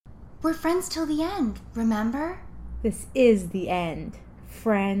We're friends till the end, remember? This is the end,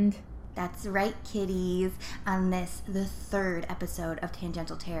 friend. That's right, kiddies. On this, the 3rd episode of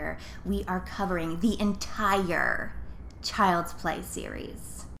Tangential Terror, we are covering the entire Child's Play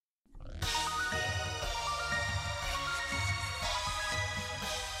series.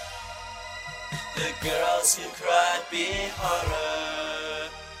 The girls who cried be horror.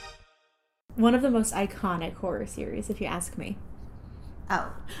 One of the most iconic horror series, if you ask me.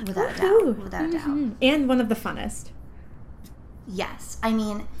 Oh, without a doubt. Without a doubt. And one of the funnest. Yes. I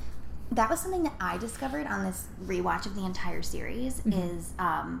mean, that was something that I discovered on this rewatch of the entire series is,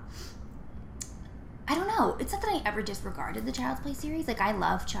 I don't know. It's not that I ever disregarded the Child's Play series. Like, I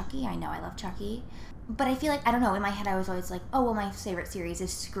love Chucky. I know I love Chucky. But I feel like, I don't know, in my head I was always like, oh, well, my favorite series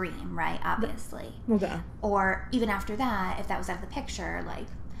is Scream, right? Obviously. Well, duh. Or even after that, if that was out of the picture, like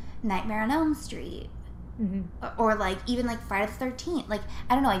Nightmare on Elm Street. Or like, even like Friday the 13th. Like,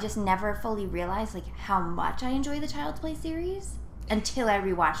 I don't know, I just never fully realized like how much I enjoy the Child's Play series until I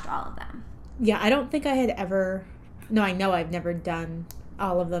rewatched all of them. Yeah, I don't think I had ever... No, I know I've never done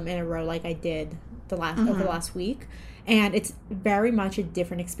all of them in a row like I did over the last week. And it's very much a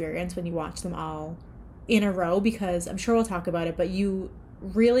different experience when you watch them all in a row, because I'm sure we'll talk about it, but you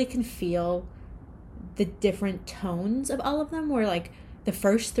really can feel the different tones of all of them, where like the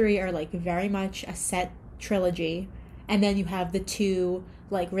first 3 are like very much a set trilogy, and then you have the 2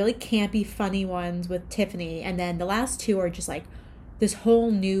 like really campy funny ones with Tiffany, and then the last 2 are just like this whole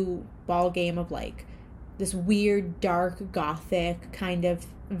new ball game of like this weird dark gothic kind of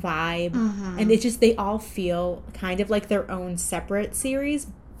vibe. And it's just, they all feel kind of like their own separate series,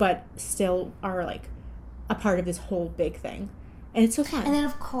 but still are like a part of this whole big thing, and it's so fun. And then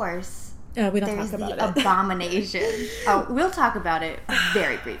of course we don't there's talk about the it. Abomination. Oh, we'll talk about it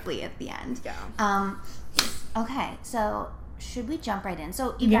very briefly at the end. Yeah. Okay, so should we jump right in?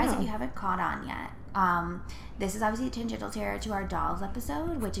 So you guys, if you haven't caught on yet, this is obviously a Tangential Terror to our Dolls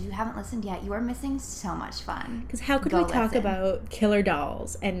episode, which if you haven't listened yet, you are missing so much fun. Because how could we talk about killer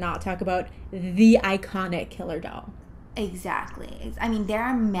dolls and not talk about the iconic killer doll? Exactly. I mean, there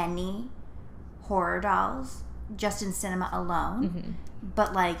are many horror dolls just in cinema alone,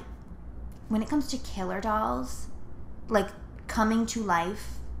 but like when it comes to killer dolls, like coming to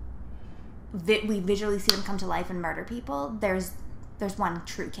life, we visually see them come to life and murder people. There's one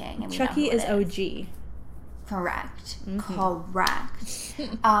true king, and Chucky is OG. Correct. Correct.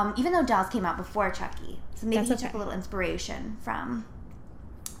 Even though dolls came out before Chucky, so maybe he took a little inspiration from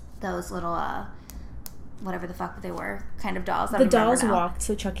those little whatever the fuck they were, kind of dolls. The dolls walked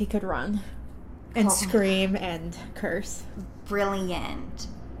so Chucky could run and scream and curse. Brilliant.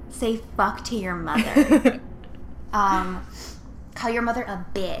 Say fuck to your mother. Call your mother a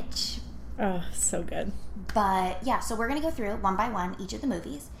bitch. Oh, so good. But yeah, so we're going to go through one by one each of the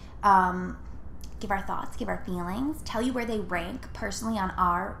movies. Give our thoughts, give our feelings, tell you where they rank personally on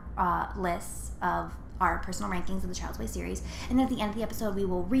our lists of our personal rankings of the Child's Play series. And then at the end of the episode, we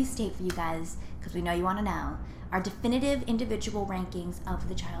will restate for you guys, because we know you want to know, our definitive individual rankings of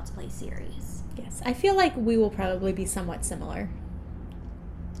the Child's Play series. Yes, I feel like we will probably be somewhat similar.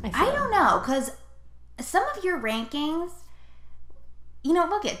 I don't know, because some of your rankings, you know,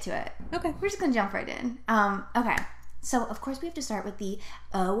 we'll get to it. Okay. We're just going to jump right in. Okay. So, of course, we have to start with the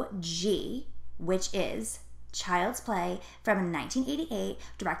OG, which is Child's Play from 1988,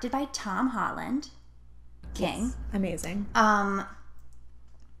 directed by Tom Holland. King. Yes. Amazing. I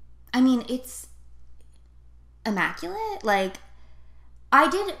mean, it's immaculate. Like, I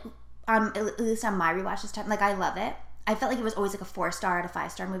did, at least on my rewatch this time, like, I love it. I felt like it was always like a 4-star out of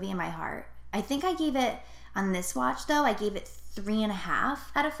 5-star movie in my heart. I think I gave it, on this watch though, I gave it 3.5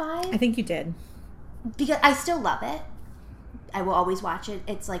 out of 5. I think you did. Because I still love it. I will always watch it.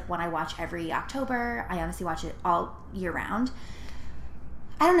 It's like one I watch every October. I honestly watch it all year round.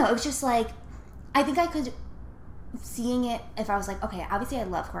 I don't know. It was just like, I think I could, seeing it, if I was like, okay, obviously I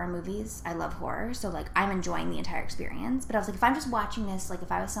love horror movies. I love horror. So like, I'm enjoying the entire experience. But I was like, if I'm just watching this, like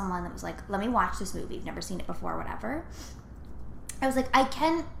if I was someone that was like, let me watch this movie. I've never seen it before, whatever. I was like, I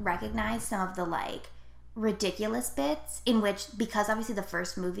can recognize some of the like ridiculous bits in which, because obviously the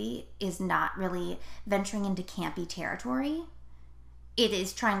first movie is not really venturing into campy territory, it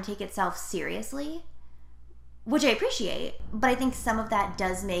is trying to take itself seriously, which I appreciate, but I think some of that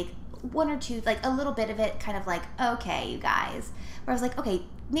does make one or two, like a little bit of it kind of like, okay, you guys, where I was like, okay,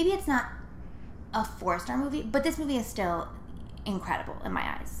 maybe it's not a 4-star movie, but this movie is still incredible in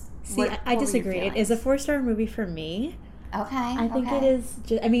my eyes. See, I disagree. It is a 4-star movie for me. Okay. I think it is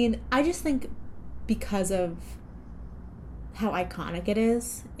just, I mean, I just think because of how iconic it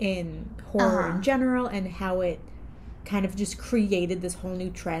is in horror in general, and how it kind of just created this whole new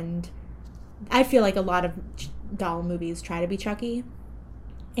trend. I feel like a lot of doll movies try to be Chucky.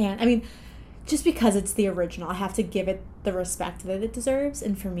 And, I mean, just because it's the original, I have to give it the respect that it deserves.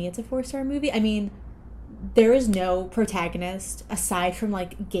 And for me, it's a 4-star movie. I mean, there is no protagonist aside from,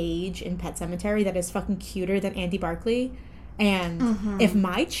 like, Gage in Pet Sematary that is fucking cuter than Andy Barclay. And if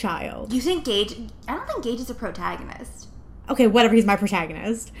my child... You think Gage... I don't think Gage is a protagonist. Okay, whatever, he's my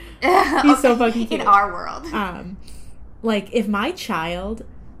protagonist. He's so fucking cute. In our world. Like, if my child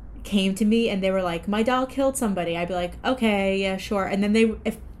came to me and they were like, my doll killed somebody, I'd be like, okay, yeah, sure. And then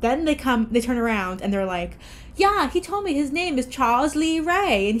they turn around and they're like, yeah, he told me his name is Charles Lee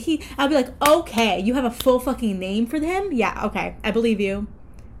Ray. And I'll be like, okay, you have a full fucking name for him? Yeah, okay, I believe you.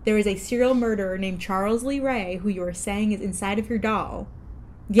 There is a serial murderer named Charles Lee Ray who you are saying is inside of your doll.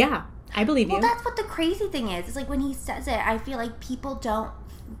 Yeah, I believe you. Well, that's what the crazy thing is. It's like when he says it, I feel like people don't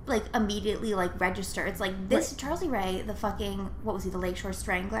like immediately like register. It's like this Charles Lee Ray, the fucking, what was he, the Lakeshore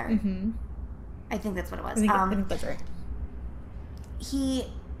Strangler? Mm-hmm. I think that's what it was. I think that's right. He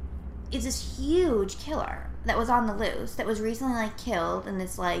is this huge killer that was on the loose, that was recently like killed in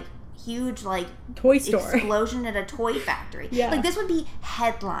this like huge like toy store explosion at a toy factory. Yeah. Like this would be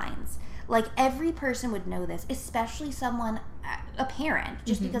headlines. Like every person would know this, especially someone, a parent,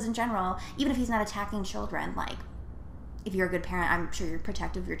 just because in general, even if he's not attacking children, like if you're a good parent, I'm sure you're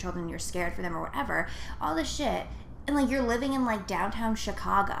protective of your children, you're scared for them or whatever, all this shit. And like you're living in like downtown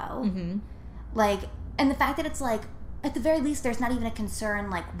Chicago. Like, and the fact that it's like, at the very least, there's not even a concern,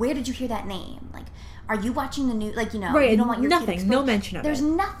 like, where did you hear that name? Like, are you watching the news? Like, you know, right, you don't want your nothing, kid no mention of There's it.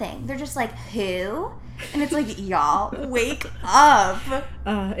 There's nothing. They're just like, who? And it's like, y'all, wake up.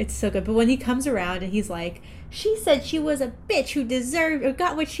 It's so good. But when he comes around and he's like, she said she was a bitch who deserved, or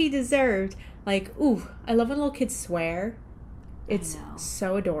got what she deserved. Like, ooh, I love when little kids swear. It's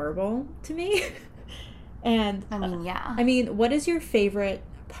so adorable to me. And, I mean, yeah. I mean, what is your favorite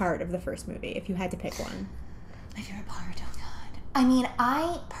part of the first movie, if you had to pick one? My favorite part, oh god. I mean,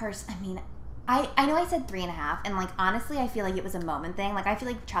 I know I said 3.5, and like honestly, I feel like it was a moment thing. Like I feel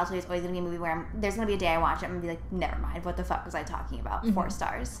like Child's Play is always gonna be a movie where there's gonna be a day I watch it, I'm gonna be like, never mind, what the fuck was I talking about? 4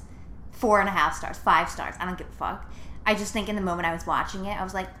 stars, 4.5 stars, 5 stars. I don't give a fuck. I just think in the moment I was watching it, I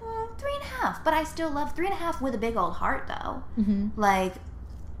was like, 3.5. But I still love 3.5 with a big old heart though. Like,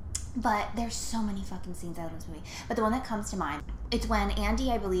 but there's so many fucking scenes out of this movie. But the one that comes to mind, it's when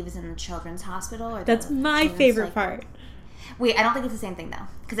Andy, I believe, is in the children's hospital. Or that's my favorite part. Wait, I don't think it's the same thing though,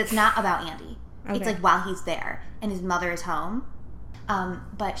 because it's not about Andy. Okay. It's like while he's there and his mother is home.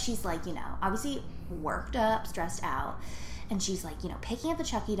 But she's like, you know, obviously worked up, stressed out. And she's like, you know, picking up the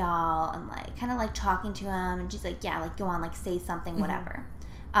Chucky doll and like kind of like talking to him. And she's like, yeah, like go on, like say something, whatever.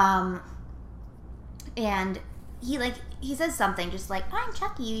 And he says something just like, I'm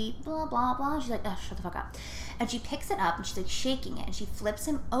Chucky, blah, blah, blah. And she's like, oh, shut the fuck up. And she picks it up and she's like shaking it and she flips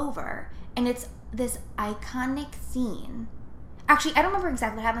him over. And it's this iconic scene. Actually, I don't remember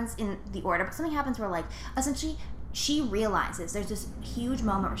exactly what happens in the order, but something happens where like, essentially, she realizes, there's this huge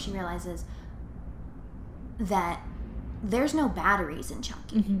moment where she realizes that there's no batteries in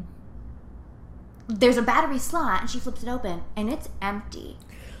Chucky. There's a battery slot and she flips it open and it's empty.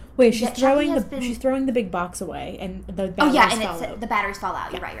 Wait, she's throwing the big box away, and the batteries the batteries fall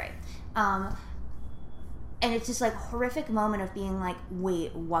out. You're right. And it's this like horrific moment of being like,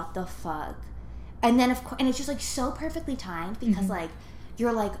 wait, what the fuck? And then of course, and it's just like so perfectly timed because like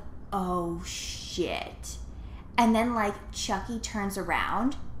you're like, oh shit, and then like Chucky turns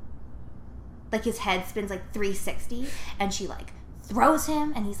around, like his head spins like 360, and she like throws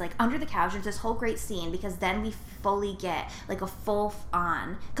him and he's like under the couch. It's this whole great scene because then we fully get like a full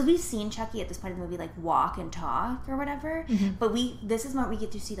on, because we've seen Chucky at this point in the movie like walk and talk or whatever, but this is when we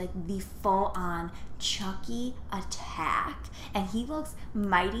get to see like the full on Chucky attack, and he looks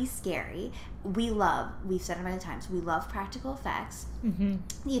mighty scary. We've said it many times, we love practical effects.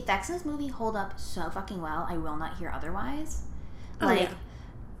 The effects in this movie hold up so fucking well, I will not hear otherwise.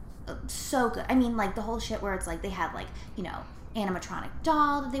 So good. I mean, like the whole shit where it's like they had like, you know, animatronic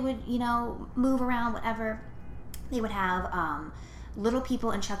doll that they would, you know, move around, whatever. They would have little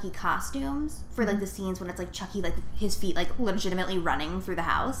people in Chucky costumes for like the scenes when it's like Chucky, like his feet like legitimately running through the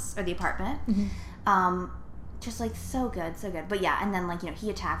house or the apartment. Just like so good. But yeah, and then like, you know, he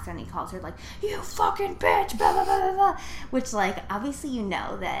attacks her and he calls her like, you fucking bitch, blah blah blah blah blah. Which like obviously you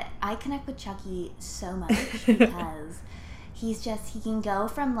know that I connect with Chucky so much because he can go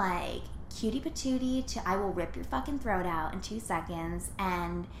from like cutie patootie to I will rip your fucking throat out in 2 seconds,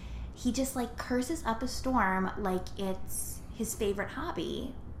 and he just like curses up a storm like it's his favorite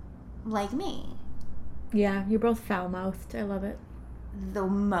hobby, like me. Yeah, you're both foul-mouthed. I love it. the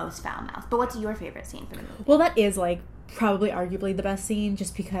most foul mouth. But what's your favorite scene from the movie? Well, that is, like, probably arguably the best scene,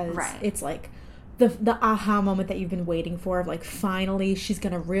 just because it's, like, the aha moment that you've been waiting for, of, like, finally she's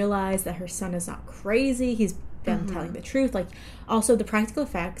gonna realize that her son is not crazy, he's been telling the truth. Like, also, the practical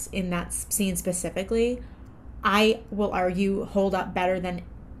effects in that scene specifically, I will argue, hold up better than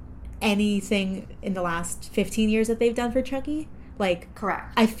anything in the last 15 years that they've done for Chucky. Like,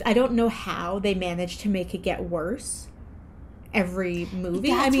 correct. I don't know how they managed to make it get worse every movie.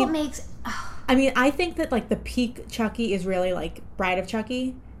 That's what makes... I mean, I think that, like, the peak Chucky is really, like, Bride of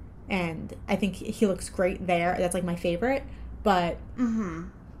Chucky, and I think he looks great there. That's, like, my favorite. But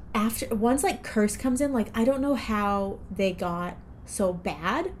once, like, Curse comes in, like, I don't know how they got so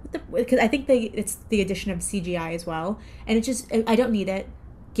bad, because I think it's the addition of CGI as well, and it just, I don't need it.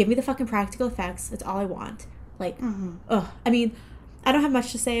 Give me the fucking practical effects. That's all I want. Like, I mean, I don't have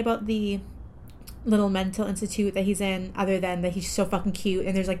much to say about the little mental institute that he's in, other than that he's so fucking cute,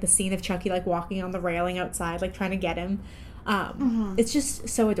 and there's, like, the scene of Chucky, like, walking on the railing outside, like, trying to get him. It's just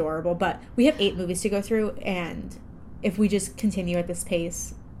so adorable. But we have 8 movies to go through, and if we just continue at this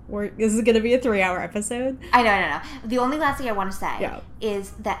pace, this is going to be a 3-hour episode. I know. The only last thing I want to say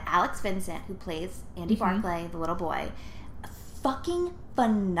is that Alex Vincent, who plays Andy Barclay, the little boy, fucking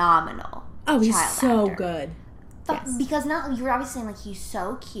phenomenal. Oh, he's so actor. Good. Yes. Because you were obviously saying, like, he's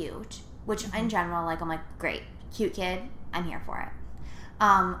so cute, which in general, like, I'm like, great, cute kid, I'm here for it.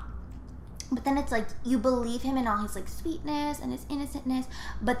 But then it's like, you believe him in all his, like, sweetness and his innocentness,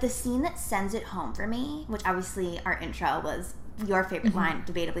 but the scene that sends it home for me, which obviously our intro was your favorite line,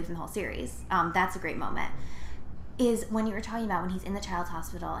 debatably, from the whole series, that's a great moment, is when you were talking about when he's in the child's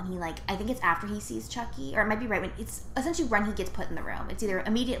hospital, and he, like, I think it's after he sees Chucky, or it might be right when, it's essentially when he gets put in the room. It's either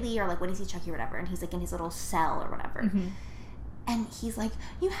immediately or, like, when he sees Chucky or whatever, and he's, like, in his little cell or whatever. And he's like,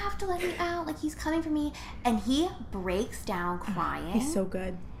 you have to let me out, like, he's coming for me. And he breaks down crying. He's so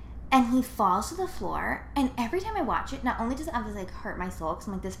good. And he falls to the floor. And every time I watch it, not only does it obviously, like, hurt my soul, because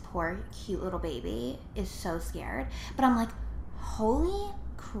I'm like, this poor, cute little baby is so scared, but I'm like, holy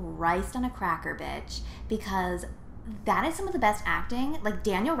Christ on a cracker, bitch. Because that is some of the best acting. Like,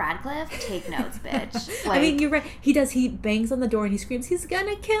 Daniel Radcliffe, take notes, bitch. Like, I mean, you're right. He bangs on the door and he screams, he's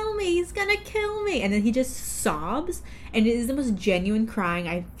gonna kill me, he's gonna kill me. And then he just sobs. And it is the most genuine crying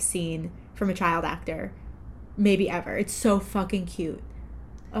I've seen from a child actor, maybe ever. It's so fucking cute.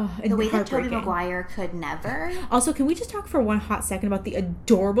 Oh, and the way that Tobey Maguire could never. Also, can we just talk for one hot second about the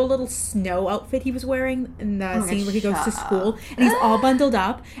adorable little snow outfit he was wearing in the scene where he goes to school, and he's all bundled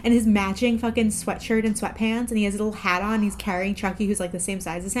up, and his matching fucking sweatshirt and sweatpants, and he has a little hat on, and he's carrying Chucky, who's, like, the same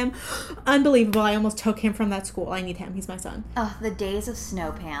size as him. Unbelievable. I almost took him from that school. I need him. He's my son. Oh, the days of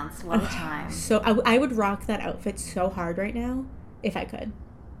snow pants. What a time. So I would rock that outfit so hard right now, if I could.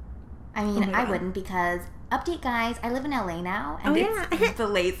 I mean, I wouldn't, because... Update, guys. I live in LA now, and it's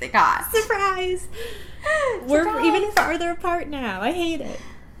blazing hot. Surprise! We're even farther apart now. I hate it.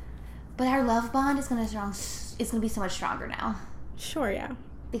 But our love bond is gonna be so much stronger now. Sure, yeah.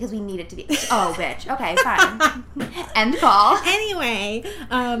 Because we need it to be. Oh, bitch. Okay, fine. End call. Anyway,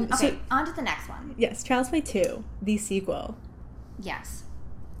 okay, so, on to the next one. Yes, Child's Play 2, the sequel. Yes.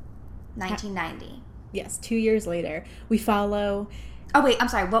 1990. Yes, 2 years later, we follow. Oh, wait, I'm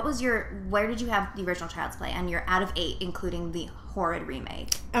sorry. Where did you have the original Child's Play? And you're out of 8, including the horrid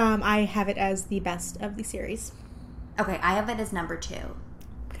remake. I have it as the best of the series. Okay, I have it as number 2.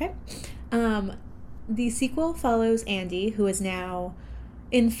 Okay. The sequel follows Andy, who is now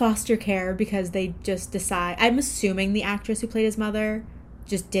in foster care because they just decide... I'm assuming the actress who played his mother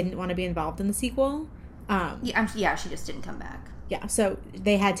just didn't want to be involved in the sequel. Yeah, she just didn't come back. Yeah, so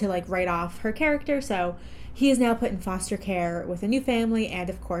they had to, like, write off her character, so... He is now put in foster care with a new family, and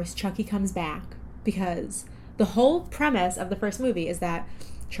of course, Chucky comes back, because the whole premise of the first movie is that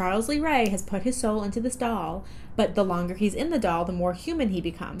Charles Lee Ray has put his soul into this doll, but the longer he's in the doll, the more human he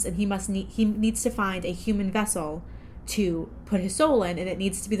becomes, and he needs to find a human vessel to put his soul in, and it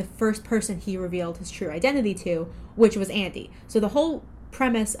needs to be the first person he revealed his true identity to, which was Andy. So the whole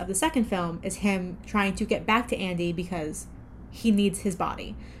premise of the second film is him trying to get back to Andy because he needs his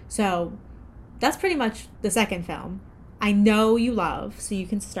body. So... that's pretty much the second film. I know you love, so you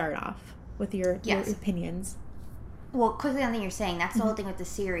can start off with your opinions. Well, quickly on the thing you're saying, that's the whole thing with the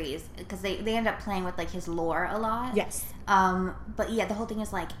series, because they end up playing with, like, his lore a lot. Yes. But yeah, the whole thing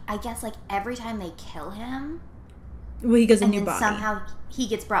is, like, I guess, like, every time they kill him, well, he goes a new body. And then somehow he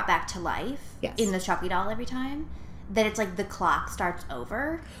gets brought back to life in the Chucky doll every time. That it's like the clock starts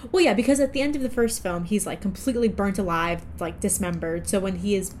over. Well, yeah, because at the end of the first film, he's, like, completely burnt alive, like, dismembered. So when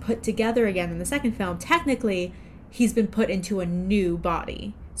he is put together again in the second film, technically, he's been put into a new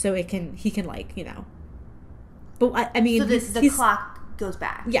body. So he can, like, you know. But, I mean... So the clock goes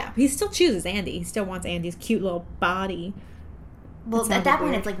back. Yeah, he still chooses Andy. He still wants Andy's cute little body. Well, at that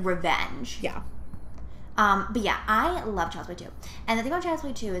point, it's like revenge. Yeah. But yeah, I love Child's Play 2. And the thing about Child's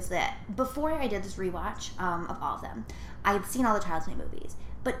Play 2 is that before I did this rewatch of all of them, I had seen all the Child's Play movies.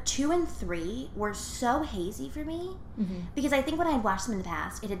 But 2 and 3 were so hazy for me because I think when I had watched them in the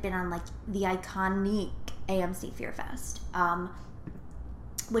past, it had been on like the iconic AMC Fear Fest,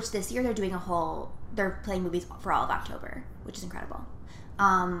 which this year they're playing movies for all of October, which is incredible.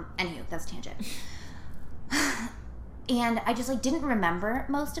 Anywho, that's a tangent. And I just like didn't remember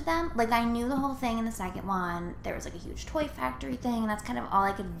most of them. Like I knew the whole thing in the second one. There was like a huge toy factory thing, and that's kind of all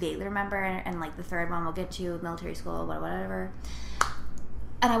I could vaguely remember. And like the third one we'll get to, military school, whatever.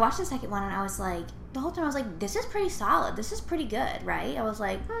 And I watched the second one, and I was like, the whole time I was like, this is pretty solid. This is pretty good, right? I was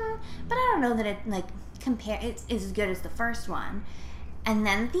like, but I don't know that it like it's as good as the first one. And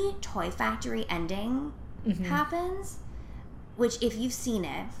then the toy factory ending happens, which if you've seen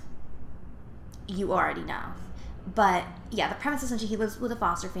it, you already know. But yeah, the premise is essentially he lives with a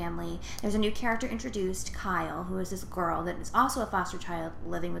foster family. There's a new character introduced, Kyle, who is this girl that is also a foster child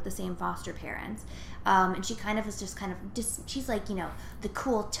living with the same foster parents. And she kind of is just she's like, you know, the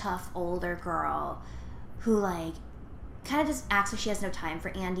cool, tough, older girl who like kind of just acts like she has no time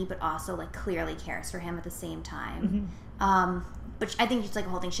for Andy, but also like clearly cares for him at the same time. But I think it's like a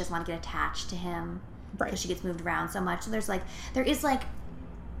whole thing. She doesn't want to get attached to him because she gets moved around so much. So there is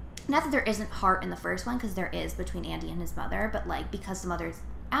not that there isn't heart in the first one, because there is between Andy and his mother, but like because the mother's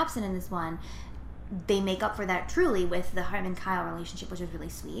absent in this one, they make up for that truly with the him and Kyle relationship, which is really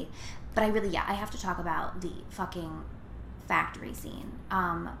sweet. But I have to talk about the fucking factory scene.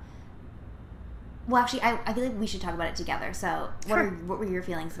 Well, actually, I feel like we should talk about it together. So, what were your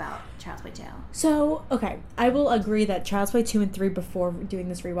feelings about Child's Play 2? So, okay, I will agree that Child's Play 2 and 3 before doing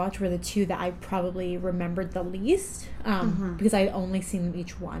this rewatch were the two that I probably remembered the least, because I had only seen them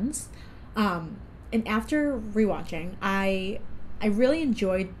each once. And after rewatching, I really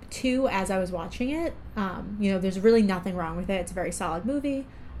enjoyed 2 as I was watching it. You know, there's really nothing wrong with it. It's a very solid movie.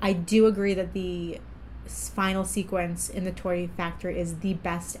 I do agree that the final sequence in the toy factory is the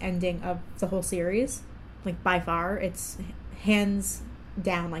best ending of the whole series, like by far. It's hands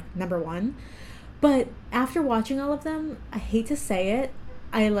down like number 1. But after watching all of them, I hate to say it,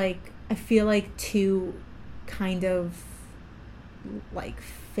 I feel like 2 kind of like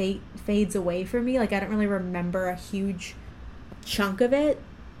fades away for me. Like I don't really remember a huge chunk of it.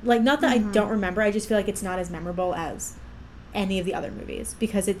 Like not that I don't remember, I just feel like it's not as memorable as any of the other movies,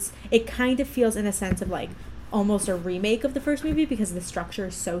 because it kind of feels in a sense of like almost a remake of the first movie, because the structure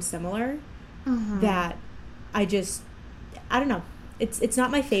is so similar that I don't know, it's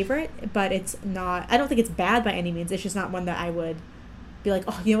not my favorite, but it's not, I don't think it's bad by any means. It's just not one that I would be like,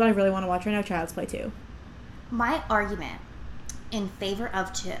 oh, you know what I really want to watch right now, Child's Play 2. My argument in favor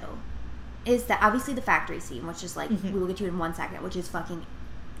of 2 is that obviously the factory scene, which is like we will get to in 1 second, which is fucking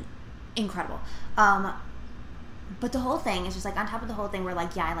incredible. But the whole thing is just, like, on top of the whole thing where,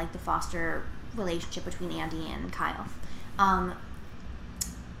 like, yeah, I like the foster relationship between Andy and Kyle.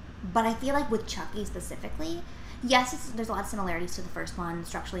 But I feel like with Chucky specifically, yes, there's a lot of similarities to the first one,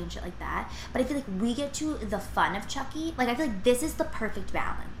 structurally and shit like that, but I feel like we get to the fun of Chucky. Like, I feel like this is the perfect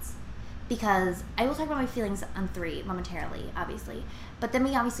balance. Because I will talk about my feelings on 3 momentarily, obviously. But then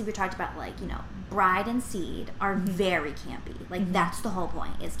we talked about, like, you know, Bride and Seed are very campy. Like, that's the whole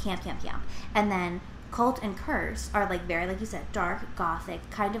point, is camp. And then Cult and Curse are, like, very, like you said, dark, gothic,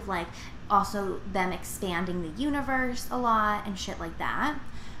 kind of like also them expanding the universe a lot and shit like that.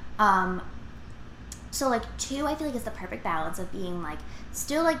 So, like, 2, I feel like is the perfect balance of being, like,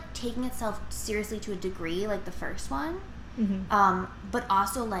 still, like, taking itself seriously to a degree, like the first one, but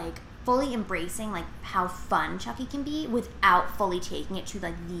also, like, fully embracing, like, how fun Chucky can be without fully taking it to,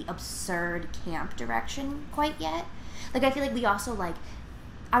 like, the absurd camp direction quite yet. Like, I feel like we also, like,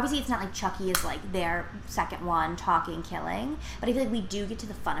 obviously it's not like Chucky is like their second one, talking, killing, but I feel like we do get to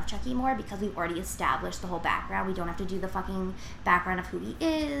the fun of Chucky more because we've already established the whole background. We don't have to do the fucking background of who he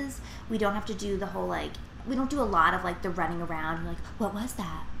is. We don't have to do the whole, like, we don't do a lot of, like, the running around and, like, what was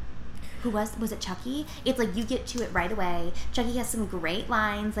that? Was it Chucky? It's like you get to it right away. Chucky has some great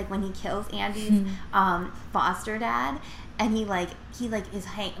lines, like when he kills Andy's foster dad, and he is right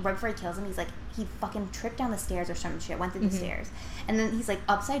before he kills him, he's like, he fucking tripped down the stairs or some shit, went through the stairs, and then he's like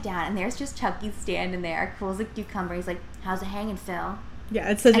upside down, and there's just Chucky standing there, cool as a cucumber. He's like, how's it hanging, Phil?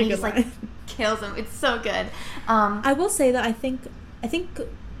 Yeah, it's such a good line. And he just, like, kills him. It's so good. I will say that I think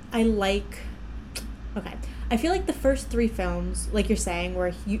I like, okay, I feel like the first 3 films, like you're saying,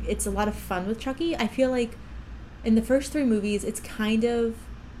 where it's a lot of fun with Chucky, I feel like in the first 3 movies, it's kind of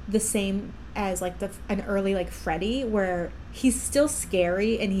the same as like an early like Freddy, where he's still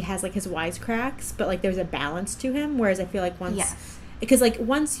scary and he has like his wisecracks, but like there's a balance to him. Whereas I feel like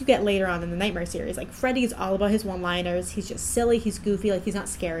once you get later on in the Nightmare series, like Freddy's all about his one-liners. He's just silly. He's goofy. Like he's not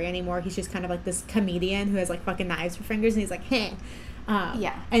scary anymore. He's just kind of like this comedian who has like fucking knives for fingers, and he's like, hey.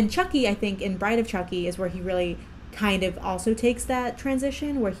 And Chucky, I think, in Bride of Chucky is where he really kind of also takes that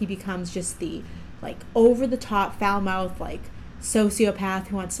transition where he becomes just the like over-the-top, foul-mouthed, like sociopath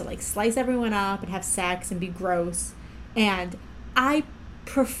who wants to like slice everyone up and have sex and be gross. And I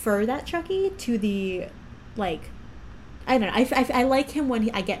prefer that Chucky to the like, I don't know, I like him when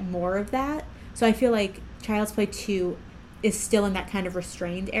I get more of that. So I feel like Child's Play 2 is still in that kind of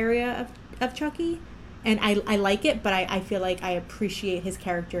restrained area of Chucky. And I like it, but I feel like I appreciate his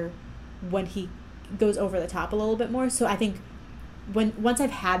character when he goes over the top a little bit more. So I think once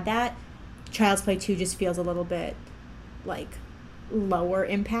I've had that, Child's Play 2 just feels a little bit like lower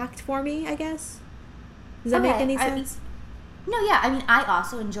impact for me, I guess. Does that make any sense? No, yeah. I mean, I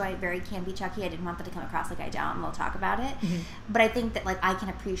also enjoy very campy Chucky. I didn't want that to come across like I don't, and we'll talk about it. Mm-hmm. But I think that, like, I can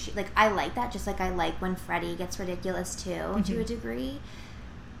appreciate... Like, I like that, just like I like when Freddy gets ridiculous, too, to a degree.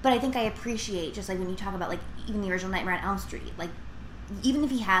 But I think I appreciate, just like when you talk about, like, even the original Nightmare on Elm Street, like, even if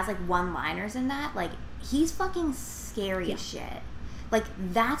he has, like, one-liners in that, like, he's fucking scary as shit. Like,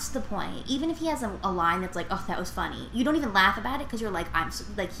 that's the point. Even if he has a line that's like, oh, that was funny, you don't even laugh about it because you're like,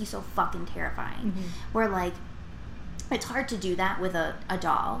 he's so fucking terrifying. Mm-hmm. Where, like, it's hard to do that with a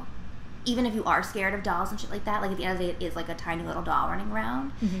doll. Even if you are scared of dolls and shit like that, like, at the end of the day, it is, like, a tiny little doll running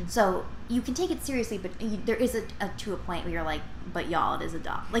around. Mm-hmm. So, you can take it seriously, but there is to a point where you're like, but y'all, it is a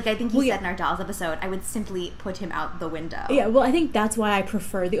doll. Like, I think he said in our Dolls episode, I would simply put him out the window. Yeah, well, I think that's why I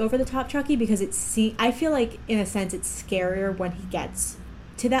prefer the over-the-top Chucky, because I feel like, in a sense, it's scarier when he gets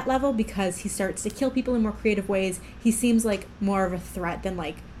to that level, because he starts to kill people in more creative ways. He seems like more of a threat than,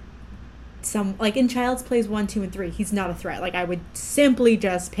 like, like in Child's Plays 1, 2, and 3, he's not a threat. Like, I would simply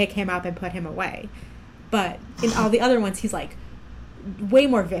just pick him up and put him away. But in all the other ones, he's, like, way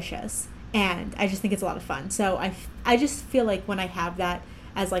more vicious. And I just think it's a lot of fun. So I just feel like when I have that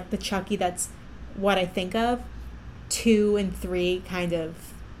as, like, the Chucky, that's what I think of. 2 and 3 kind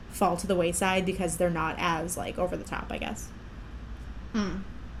of fall to the wayside because they're not as, like, over the top, I guess. But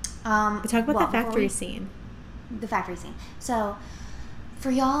talk about the factory scene. The factory scene. So,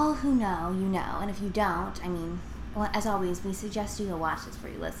 for y'all who know, you know. And if you don't, I mean, well, as always, we suggest you go watch this before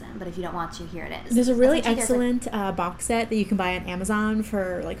you listen. But if you don't watch it, here it is. There's a really excellent box set that you can buy on Amazon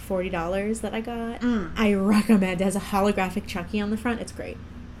for like $40 that I got. I recommend. It has a holographic Chucky on the front. It's great.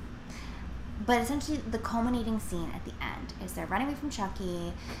 But essentially, the culminating scene at the end is they're running away from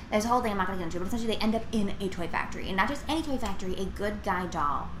Chucky. There's a whole thing I'm not going to get into, but essentially they end up in a toy factory. And not just any toy factory, a good guy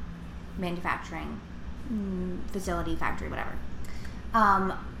doll manufacturing facility, factory, whatever.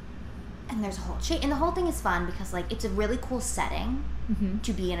 And there's a whole and the whole thing is fun because, like, it's a really cool setting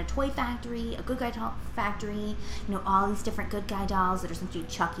to be in a toy factory, a good guy doll factory, you know, all these different good guy dolls that are essentially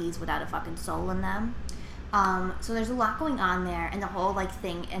Chuckies without a fucking soul in them. So there's a lot going on there, and the whole, like,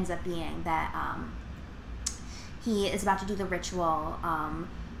 thing ends up being that, he is about to do the ritual,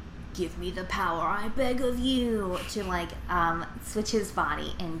 give me the power, I beg of you, to, like, switch his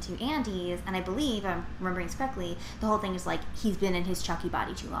body into Andy's. And I believe, if I'm remembering this correctly, the whole thing is, like, he's been in his Chucky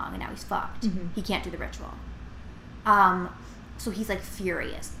body too long, and now he's fucked. He can't do the ritual. So he's, like,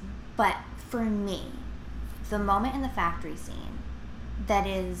 furious. But for me, the moment in the factory scene that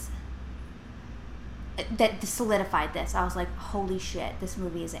solidified this, I was like, holy shit, this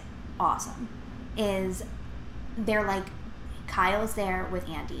movie is awesome, is they're, like, Kyle's there with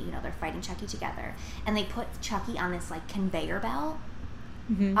Andy, you know, they're fighting Chucky together, and they put Chucky on this, like, conveyor belt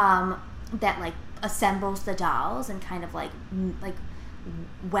that, like, assembles the dolls and kind of, like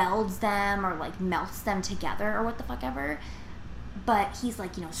welds them or, like, melts them together or what the fuck ever. But he's,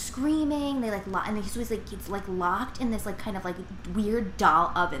 like, you know, screaming, they, like, and he's always, like, it's, like, locked in this, like, kind of, like, weird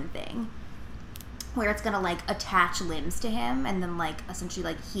doll oven thing where it's gonna, like, attach limbs to him and then, like, essentially,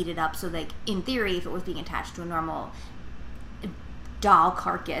 like, heat it up so, like, in theory, if it was being attached to a normal doll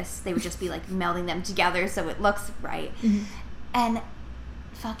carcass, they would just be, like, melding them together so it looks right. And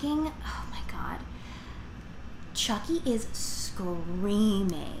fucking, oh my god, Chucky is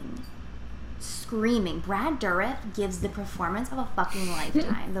screaming. Brad Dourif gives the performance of a fucking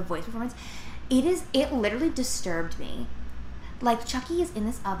lifetime. The voice performance, it literally disturbed me. Like, Chucky is in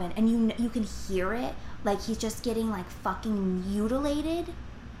this oven and you can hear it, like, he's just getting, like, fucking mutilated.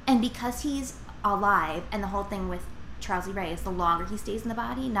 And because he's alive, and the whole thing with Charles Lee Ray is the longer he stays in the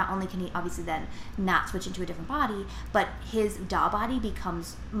body, not only can he obviously then not switch into a different body, but his doll body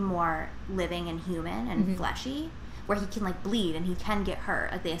becomes more living and human and fleshy. where he can like bleed and he can get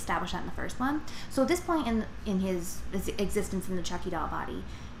hurt. Like they established that in the first one. So at this point in his existence in the Chucky doll body,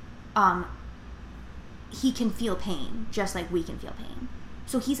 he can feel pain just like we can feel pain.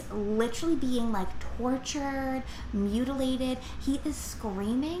 So he's literally being like tortured, mutilated. He is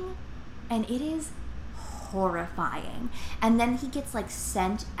screaming, and it is horrifying. And then he gets like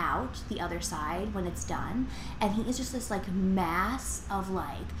sent out the other side when it's done, and he is just this like mass of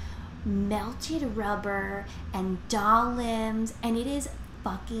like melted rubber and doll limbs, and it is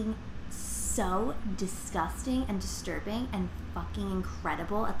fucking so disgusting and disturbing and fucking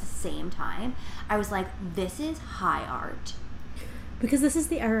incredible at the same time. I was like, this is high art. Because this is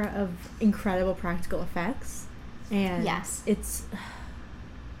the era of incredible practical effects. And yes, it's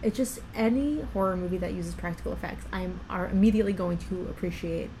just any horror movie that uses practical effects, are immediately going to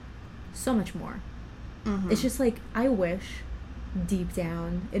appreciate so much more. Mm-hmm. It's just like, I wish deep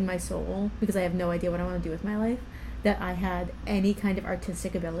down in my soul, because I have no idea what I want to do with my life, that I had any kind of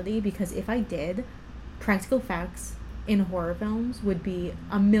artistic ability, because if I did, practical effects in horror films would be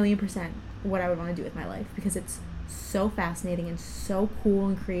 1,000,000% what I would want to do with my life, because it's so fascinating and so cool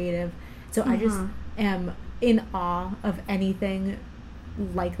and creative. So I just am in awe of anything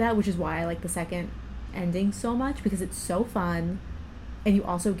like that, which is why I like the second ending so much, because it's so fun, and you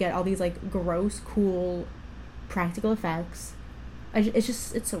also get all these like gross, cool practical effects.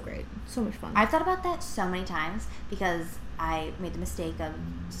 It's so great. So much fun. I've thought about that so many times because I made the mistake of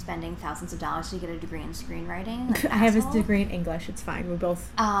spending thousands of dollars to get a degree in screenwriting. Like I have a degree in English. It's fine. We both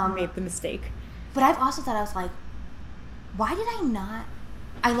made the mistake. But I've also thought, I was like, why did I not...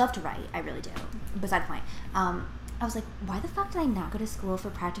 I love to write. I really do. Beside the point. I was like, why the fuck did I not go to school for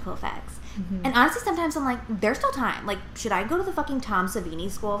practical effects? Mm-hmm. And honestly, sometimes I'm like, there's still time. Like, should I go to the fucking Tom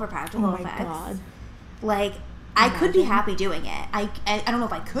Savini school for practical effects? Oh my God. Like... I could be happy doing it. I don't know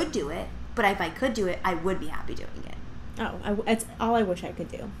if I could do it, but if I could do it, I would be happy doing it. Oh, it's all I wish I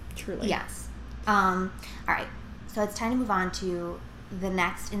could do. Truly. Yes. All right. So it's time to move on to the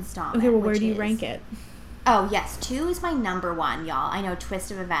next installment. Okay, well, where do you rank it? Oh, yes. 2 is my number 1, y'all. I know,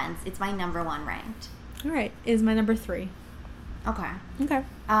 twist of events. It's my number 1 ranked. All right. Is my number 3. Okay. Okay.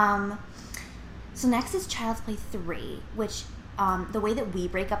 So next is Child's Play 3, which... the way that we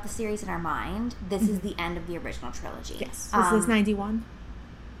break up the series in our mind, this is the end of the original trilogy. Yes. This is 91?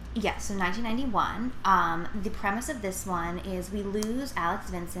 Yes, so 1991. The premise of this one is we lose Alex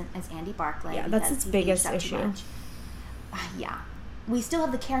Vincent as Andy Barclay. Yeah, that's its biggest issue. Yeah. We still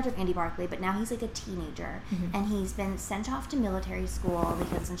have the character of Andy Barclay, but now he's like a teenager. Mm-hmm. And he's been sent off to military school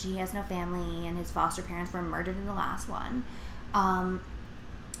because essentially he has no family and his foster parents were murdered in the last one.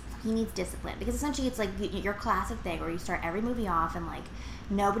 He needs discipline because essentially it's like your classic thing where you start every movie off and like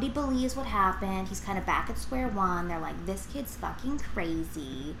nobody believes what happened. He's kind of back at square one. They're like, this kid's fucking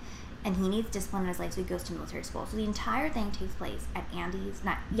crazy and he needs discipline in his life, so he goes to military school. So the entire thing takes place at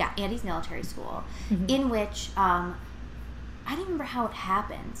Andy's military school, mm-hmm. in which I don't remember how it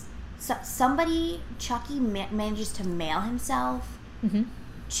happens. So Chucky manages to mail himself mm-hmm.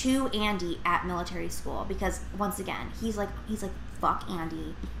 to Andy at military school because once again he's like fuck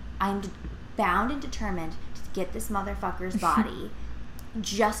Andy. I'm bound and determined to get this motherfucker's body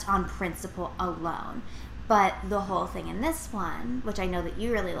just on principle alone. But the whole thing in this one, which I know that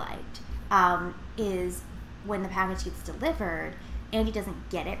you really liked, is when the package gets delivered, Andy doesn't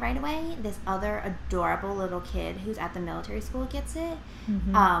get it right away. This other adorable little kid who's at the military school gets it,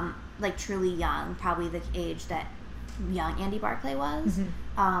 mm-hmm. Like truly young, probably the age that young Andy Barclay was.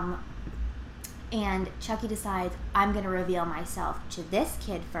 Mm-hmm. And Chucky decides, I'm going to reveal myself to this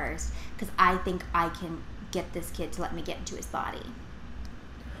kid first because I think I can get this kid to let me get into his body.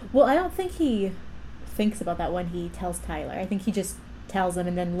 Well, I don't think he thinks about that when he tells Tyler. I think he just tells him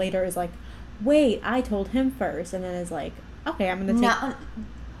and then later is like, wait, I told him first. And then is like, okay, I'm going to take... No,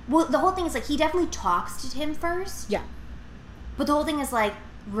 well, the whole thing is like, he definitely talks to him first. Yeah. But the whole thing is like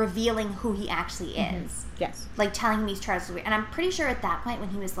revealing who he actually is. Mm-hmm. Yes. Like telling him he's Charles Louis. And I'm pretty sure at that point when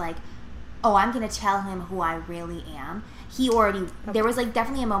he was like, oh, I'm going to tell him who I really am. There was like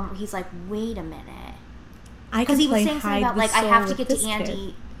definitely a moment where he's like, wait a minute. Because he was saying something about like, I have to get to Andy.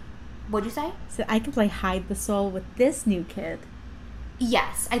 Kid. What'd you say? So I can play hide the soul with this new kid.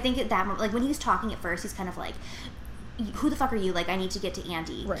 Yes. I think at that moment, like when he was talking at first, he's kind of like, who the fuck are you? Like, I need to get to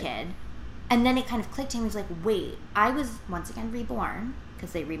Andy, right. Kid. And then it kind of clicked to him. He was like, wait, I was once again reborn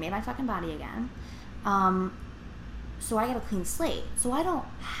because they remade my fucking body again. So I got a clean slate. So I don't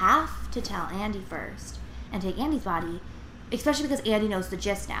have to tell Andy first and take Andy's body, especially because Andy knows the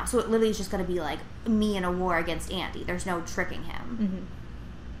gist now. So it literally is just going to be like me in a war against Andy. There's no tricking him. Mm-hmm.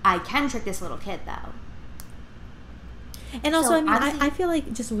 I can trick this little kid, though. And also, so, I mean, I feel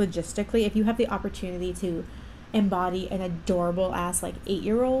like just logistically, if you have the opportunity to embody an adorable ass like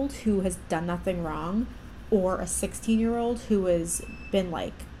 8-year-old who has done nothing wrong, or a 16-year-old who has been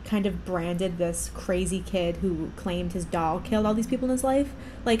like kind of branded this crazy kid who claimed his doll killed all these people in his life.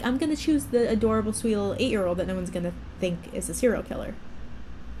 Like, I'm gonna choose the adorable sweet little 8-year-old that no one's gonna think is a serial killer.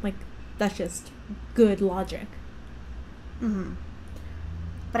 Like, that's just good logic. Mm-hmm.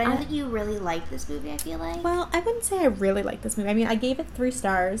 But I know that you really like this movie, I feel like. Well, I wouldn't say I really like this movie. I mean, I gave it 3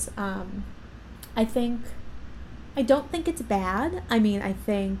 stars. I don't think it's bad. I mean, I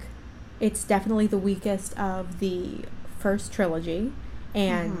think it's definitely the weakest of the first trilogy.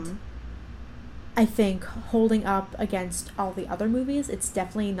 And I think holding up against all the other movies, it's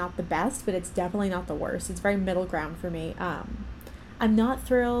definitely not the best, but it's definitely not the worst. It's very middle ground for me. I'm not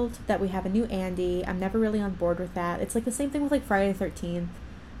thrilled that we have a new Andy. I'm never really on board with that. It's like the same thing with like Friday the 13th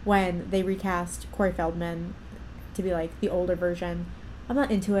when they recast Corey Feldman to be like the older version. I'm not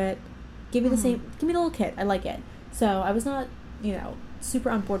into it. Give me the little kid. I like it. So I was not, super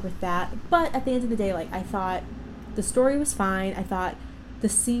on board with that. But at the end of the day, like, I thought the story was fine. I thought the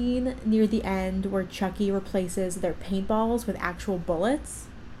scene near the end where Chucky replaces their paintballs with actual bullets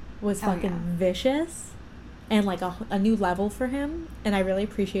was fucking vicious and like a new level for him, and I really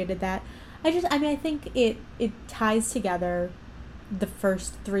appreciated that. I think it ties together the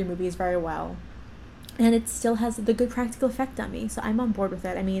first 3 movies very well, and it still has the good practical effect on me, so I'm on board with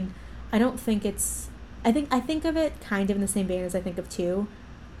it. I mean, I don't think it's... I think of it kind of in the same vein as I think of 2.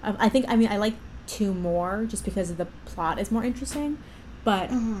 I like 2 more just because the plot is more interesting, but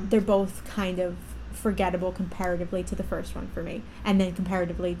they're both kind of forgettable comparatively to the first one for me, and then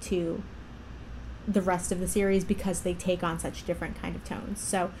comparatively to the rest of the series because they take on such different kind of tones.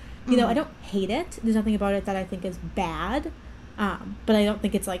 So, I don't hate it. There's nothing about it that I think is bad, but I don't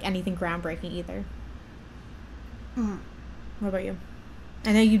think it's like anything groundbreaking either. What about you?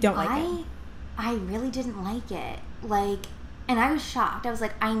 I know you don't like it. I really didn't like it. Like, and I was shocked. I was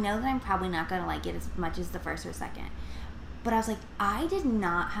like, I know that I'm probably not going to like it as much as the first or second. But I was like, I did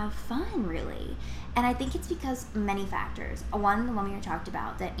not have fun, really. And I think it's because many factors. One, the one we talked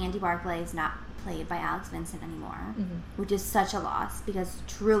about, that Andy Barclay is not played by Alex Vincent anymore, which is such a loss because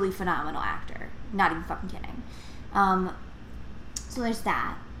truly phenomenal actor. Not even fucking kidding. So there's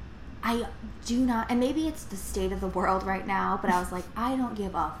that. I do not, and maybe it's the state of the world right now, but I was like, I don't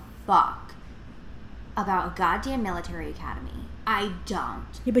give a fuck about a goddamn military academy. I don't.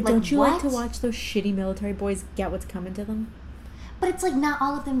 Yeah, but don't you like to watch those shitty military boys get what's coming to them? But it's like not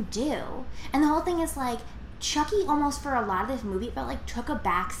all of them do. And the whole thing is like, Chucky almost for a lot of this movie felt like took a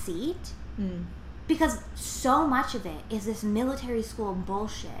back seat. Because so much of it is this military school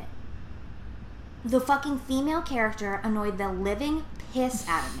bullshit. The fucking female character annoyed the living piss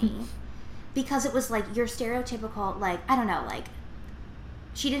out of me. Because it was like your stereotypical, like, I don't know, like,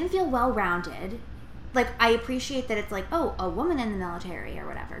 she didn't feel well-rounded. Like, I appreciate that it's like, oh, a woman in the military or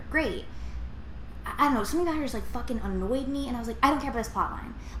whatever. Great. I don't know, something about her just, like, fucking annoyed me, and I was like, I don't care about this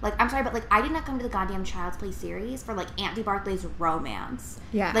plotline. Like, I'm sorry, but, like, I did not come to the goddamn Child's Play series for, like, Andy Barclay's romance.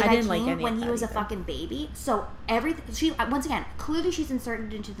 Yeah, like, I didn't like any when of he that was either. a fucking baby. So, she, once again, clearly she's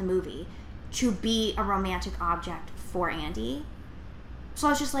inserted into the movie to be a romantic object for Andy. So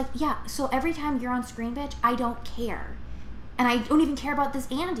I was just like, yeah, so every time you're on screen, bitch, I don't care. And I don't even care about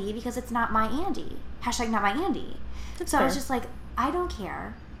this Andy because it's not my Andy. # not my Andy. That's so fair. I was just like, I don't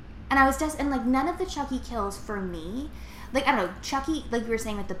care. And I was and like none of the Chucky kills for me, like, I don't know, Chucky, like you were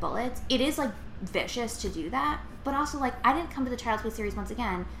saying with the bullets, it is like vicious to do that, but also like I didn't come to the Child's Play series once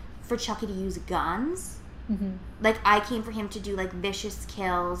again for Chucky to use guns. Like I came for him to do like vicious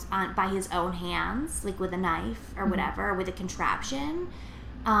kills by his own hands, like with a knife or whatever, or with a contraption.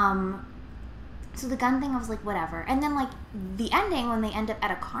 So the gun thing, I was like, whatever. And then like the ending when they end up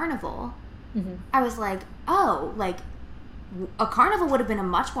at a carnival, I was like, oh, like a carnival would have been a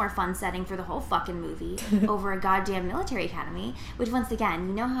much more fun setting for the whole fucking movie over a goddamn military academy. Which, once again,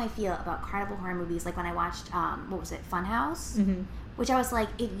 you know how I feel about carnival horror movies. Like when I watched, what was it, Funhouse? Which I was like,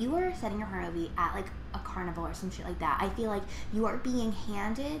 if you are setting your horror movie at like a carnival or some shit like that, I feel like you are being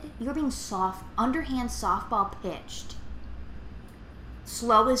underhand softball pitched,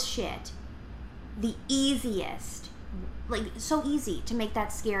 slow as shit, the easiest, like so easy to make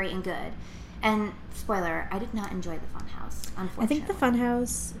that scary and good. And spoiler, I did not enjoy the Funhouse, unfortunately. I think the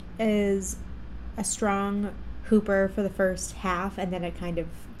Funhouse is a strong hooper for the first half, and then it kind of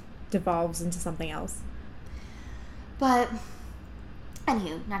devolves into something else. But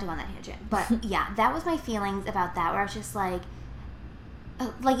anywho, not to go on that tangent, but yeah, that was my feelings about that, where I was just like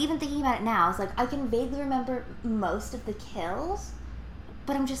even thinking about it now, it's like I can vaguely remember most of the kills,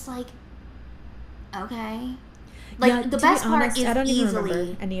 but I'm just like, okay. Like, yeah, the best part is I don't even easily...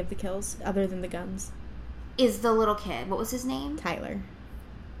 remember any of the kills other than the guns. is the little kid. What was his name? Tyler.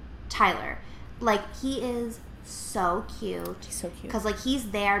 Like, he is so cute. He's so cute. Because, like,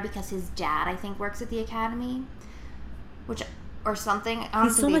 he's there because his dad, I think, works at the academy. Or something.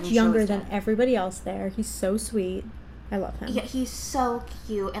 He's so much younger than everybody else there. He's so sweet. I love him. Yeah, he's so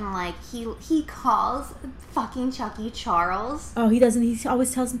cute. And, like, he calls fucking Chucky Charles. Oh, he doesn't. He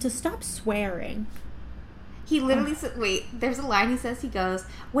always tells him to stop swearing. He literally said, wait, there's a line he says, he goes,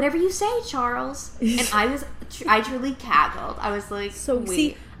 whatever you say, Charles. And I truly cackled. I was like, so, wait.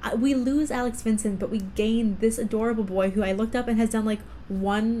 See, we lose Alex Vincent, but we gain this adorable boy who I looked up and has done, like,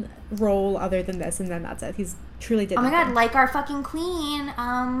 one role other than this, and then that's it. He's truly did Oh my nothing. god, like our fucking queen,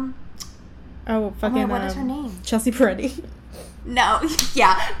 what is her name? Chelsea Peretti. No,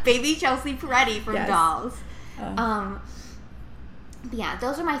 yeah, baby Chelsea Peretti from Yes. Dolls. But yeah,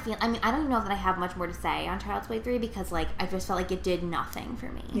 those are my feelings. I mean, I don't even know that I have much more to say on Child's Play 3 because, like, I just felt like it did nothing for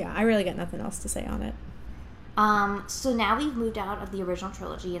me. Yeah, I really got nothing else to say on it. So now we've moved out of the original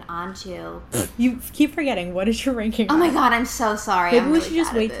trilogy and on to... You keep forgetting. What is your ranking? Oh my god, I'm so sorry. Maybe we should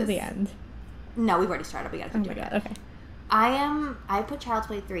just wait till the end. No, we've already started. We gotta keep doing it. Okay. I put Child's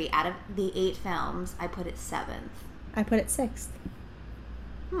Play 3 out of the 8 films. I put it 7th. I put it 6th.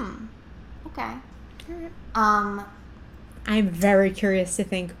 Okay. Alright. I'm very curious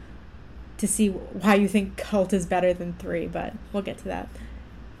to see why you think Cult is better than 3, but we'll get to that.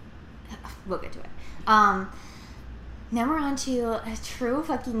 We'll get to it. Now we're on to a true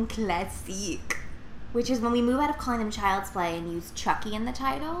fucking classic, which is when we move out of calling them Child's Play and use Chucky in the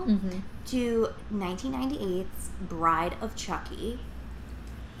title to 1998's Bride of Chucky.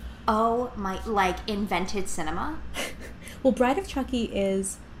 Oh my, like, invented cinema. Well, Bride of Chucky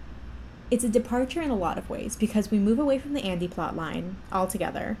it's a departure in a lot of ways because we move away from the Andy plotline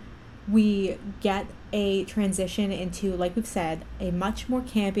altogether. We get a transition into, like we've said, a much more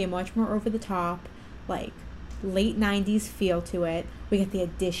campy, a much more over-the-top, like, late 90s feel to it. We get the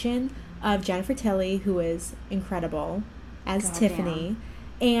addition of Jennifer Tilly, who is incredible, as Tiffany.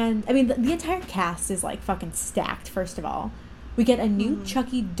 And, I mean, the entire cast is, like, fucking stacked, first of all. We get a new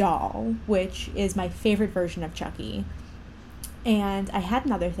Chucky doll, which is my favorite version of Chucky. And I had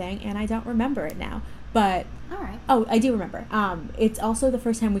another thing, and I don't remember it now. But, oh, I do remember. It's also the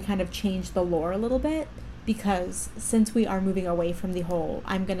first time we kind of changed the lore a little bit, because since we are moving away from the whole,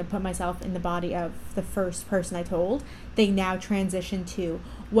 I'm going to put myself in the body of the first person I told, they now transition to,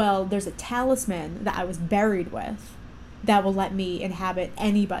 well, there's a talisman that I was buried with that will let me inhabit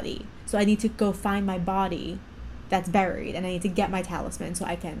anybody. So I need to go find my body that's buried, and I need to get my talisman so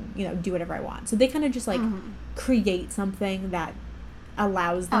I can, do whatever I want. So they kind of just, like, create something that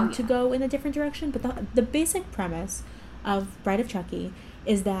allows them to go in a different direction. But the basic premise of Bride of Chucky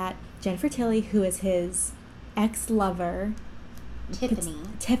is that Jennifer Tilly, who is his ex-lover,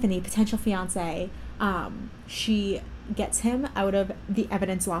 Tiffany, potential fiance, she gets him out of the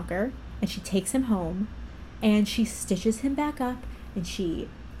evidence locker, and she takes him home, and she stitches him back up, and she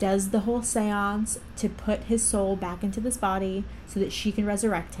does the whole seance to put his soul back into this body so that she can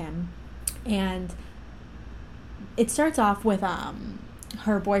resurrect him. And it starts off with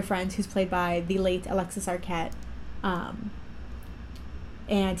her boyfriend, who's played by the late Alexis Arquette,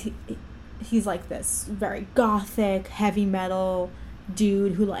 and he's like this very gothic, heavy metal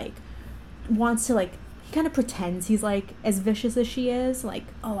dude who, like, wants to, like, he kind of pretends he's, like, as vicious as she is, like,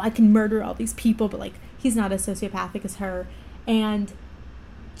 oh, I can murder all these people, but, like, he's not as sociopathic as her. And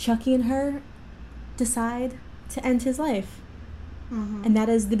Chucky and her decide to end his life. And that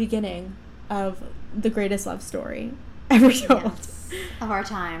is the beginning of the greatest love story ever told. Yes, of our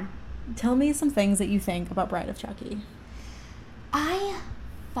time. Tell me some things that you think about Bride of Chucky. I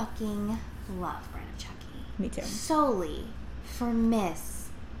fucking love Bride of Chucky. Me too. Solely for Miss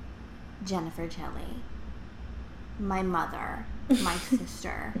Jennifer Tilly. My mother. My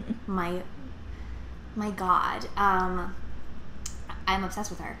sister. My God. I'm obsessed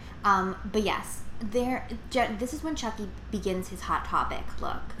with her. But yes, this is when Chucky begins his Hot Topic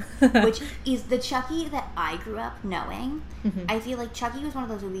look, which is the Chucky that I grew up knowing. I feel like Chucky was one of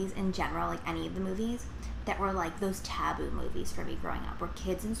those movies in general, like any of the movies, that were like those taboo movies for me growing up, where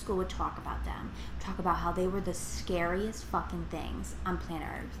kids in school would talk about them, talk about how they were the scariest fucking things on planet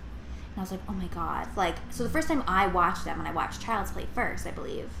Earth. And I was like, oh my God. Like, so the first time I watched them, and I watched Child's Play first, I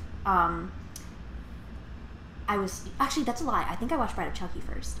believe, actually, that's a lie. I think I watched Bride of Chucky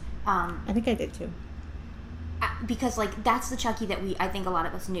first. I think I did too. Because, like, that's the Chucky that I think a lot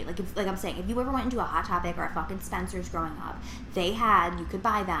of us knew. Like, I'm saying, if you ever went into a Hot Topic or a fucking Spencer's growing up, you could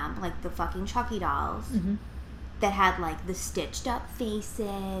buy them, like, the fucking Chucky dolls. that had, like, the stitched up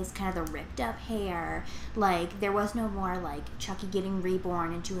faces, kind of the ripped up hair. Like, there was no more, like, Chucky getting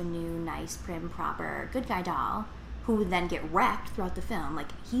reborn into a new, nice, prim, proper, good guy doll who would then get wrecked throughout the film. Like,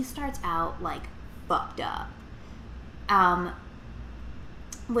 he starts out, like, fucked up.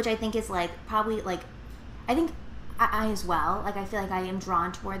 Which I think is, like, probably, like, I think I as well, like, I feel like I am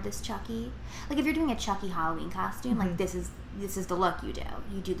drawn toward this Chucky. Like, if you're doing a Chucky Halloween costume, like, this is the look you do.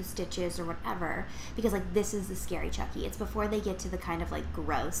 You do the stitches or whatever, because, like, this is the scary Chucky. It's before they get to the kind of, like,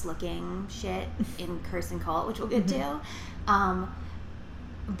 gross looking shit in Curse and Cult, which we'll get to.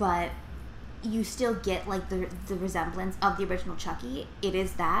 But you still get, like, the resemblance of the original Chucky. It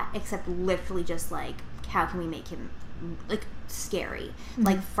is that, except literally just, like, how can we make him, like, scary,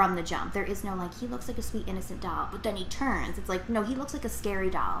 like, from the jump. There is no, like, he looks like a sweet innocent doll, but then he turns. It's like, no, he looks like a scary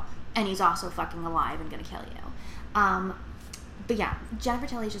doll, and he's also fucking alive and gonna kill you. But yeah, Jennifer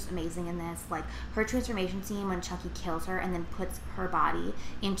Tilly's just amazing in this. Like, her transformation scene when Chucky kills her and then puts her body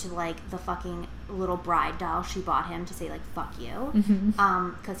into, like, the fucking little bride doll she bought him to say, like, fuck you.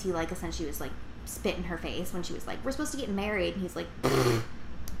 Because he, like, essentially was, like, spit in her face when she was like, we're supposed to get married, and he's like,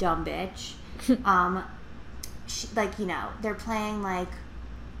 dumb bitch. Like, you know, they're playing, like,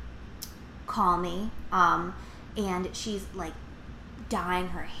 Call Me, and she's, like, dyeing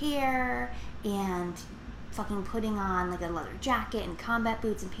her hair and fucking putting on, like, a leather jacket and combat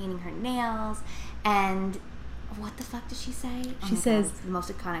boots and painting her nails, and what the fuck does she say? She says... God, it's the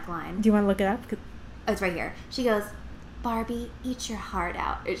most iconic line. Do you want to look it up? Oh, it's right here. She goes, Barbie, eat your heart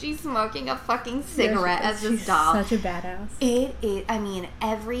out. Is she smoking a fucking cigarette as this doll? Such a badass. It is, I mean,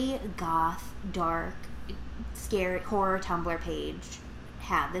 every goth, dark, scary, horror Tumblr page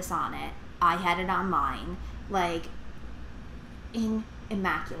had this on it. I had it on mine. Like,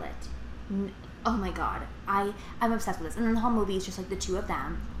 immaculate. Oh my god. I'm obsessed with this. And then the whole movie is just, like, the two of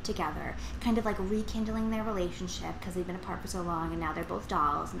them together, kind of, like, rekindling their relationship because they've been apart for so long, and now they're both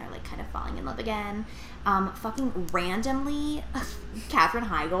dolls, and they're, like, kind of falling in love again. Fucking randomly, Katherine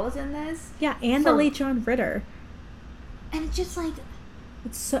Heigl is in this. Yeah, and the late John Ritter. And it's just, like...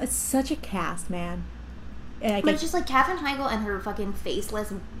 It's such a cast, man. But it's just, like, Katherine Heigl and her fucking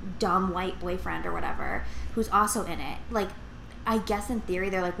faceless, dumb white boyfriend or whatever, who's also in it. Like, I guess in theory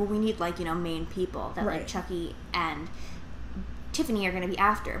they're like, well, we need, like, you know, main people that, like, Chucky and Tiffany are going to be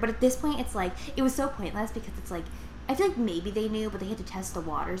after. But at this point, it's like, it was so pointless because it's like, I feel like maybe they knew, but they had to test the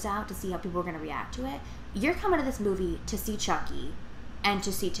waters out to see how people were going to react to it. You're coming to this movie to see Chucky and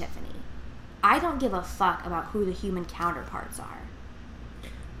to see Tiffany. I don't give a fuck about who the human counterparts are.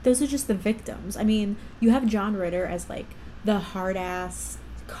 Those are just the victims. I mean, you have John Ritter as, like, the hard-ass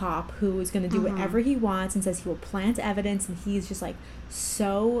cop who is going to do whatever he wants and says he will plant evidence, and he's just, like,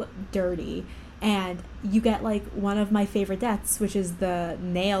 so dirty. And you get, like, one of my favorite deaths, which is the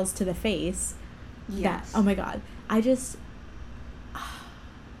nails to the face. Yes. Oh my god.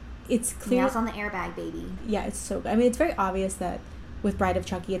 It's clear. Nails on the airbag, baby. Yeah, it's so good. I mean, it's very obvious that with Bride of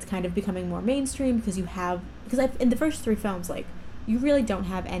Chucky, it's kind of becoming more mainstream because in the first three films, like, you really don't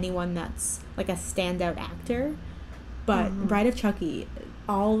have anyone that's, like, a standout actor. But Bride of Chucky,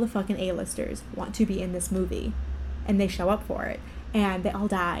 all the fucking A-listers want to be in this movie. And they show up for it. And they all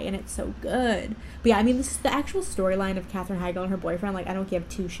die, and it's so good. But yeah, I mean, this is the actual storyline of Katherine Heigl and her boyfriend. Like, I don't give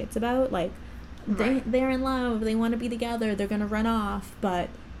two shits about. Like, they're in love. They want to be together. They're gonna run off. But,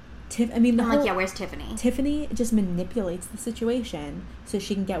 where's Tiffany? Tiffany just manipulates the situation so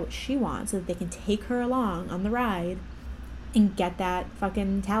she can get what she wants, so that they can take her along on the ride and get that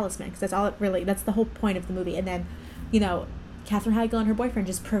fucking talisman. Because that's the whole point of the movie. And then, you know, Katherine Heigl and her boyfriend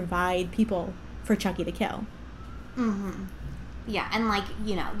just provide people for Chucky to kill. Yeah, and, like,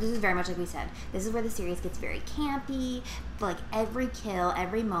 you know, this is very much like we said. This is where the series gets very campy. Like, every kill,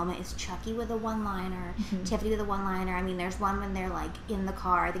 every moment is Chucky with a one-liner, Tiffany with a one-liner. I mean, there's one when they're, like, in the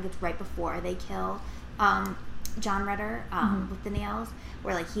car. I think it's right before they kill John Ritter with the nails,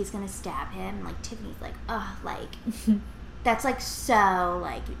 where, like, he's going to stab him. And, like, Tiffany's like, ugh, like, that's, like, so,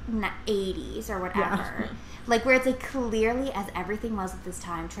 like, 80s or whatever. Yeah. Like, where it's, like, clearly, as everything was at this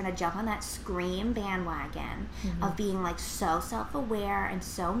time, trying to jump on that Scream bandwagon of being, like, so self-aware and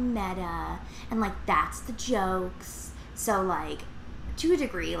so meta. And, like, that's the jokes. So, like, to a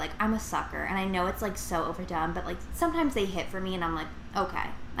degree, like, I'm a sucker. And I know it's, like, so overdone. But, like, sometimes they hit for me and I'm like, okay,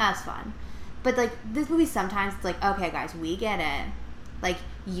 that's fun. But, like, this movie sometimes it's like, okay, guys, we get it. Like,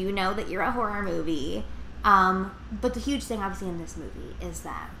 you know that you're a horror movie. But the huge thing, obviously, in this movie is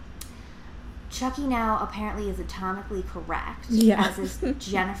that Chucky now apparently is atomically correct, as is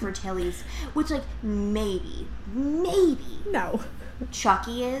Jennifer Tilly's, which, like, maybe no,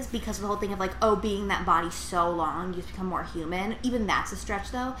 Chucky is, because of the whole thing of, like, oh, being that body so long, you just become more human. Even that's a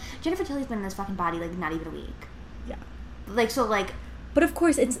stretch, though. Jennifer Tilly's been in this fucking body, like, not even a week. Yeah. Like, so, like... But of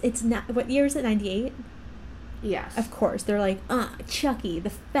course, it's not... What year is it? 98? Yes. Of course. They're like, Chucky, the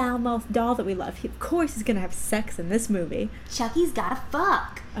foul-mouthed doll that we love. Of course he's going to have sex in this movie. Chucky's gotta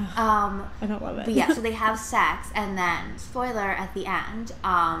fuck. I don't love it. But yeah, so they have sex, and then, spoiler, at the end,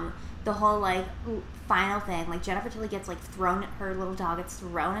 the whole, like, final thing, like, Jennifer Tilly gets, like, thrown... Her little dog gets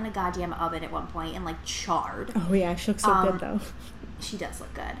thrown in a goddamn oven at one point and, like, charred. Oh, yeah. She looks so good, though. She does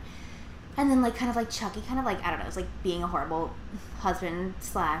look good. And then, like, kind of like Chucky, kind of like, I don't know, it's like being a horrible husband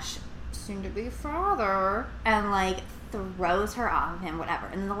 / soon-to-be father, and, like, throws her off of him, whatever.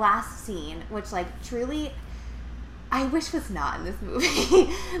 And then the last scene, which, like, truly, I wish was not in this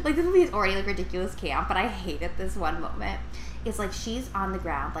movie. Like, this movie is already, like, ridiculous camp, but I hated this one moment. It's, like, she's on the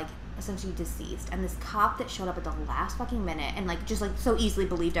ground, like, essentially deceased, and this cop that showed up at the last fucking minute and, like, just, like, so easily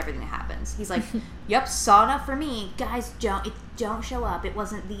believed everything that happens. He's like, yep, saw enough for me. Guys, don't show up. It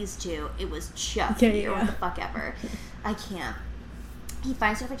wasn't these two. It was Chucky or what the fuck ever. I can't. He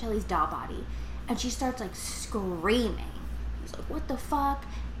finds Jennifer Tilly's doll body, and she starts, like, screaming. He's like, what the fuck?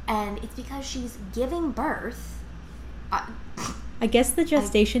 And it's because she's giving birth. I guess the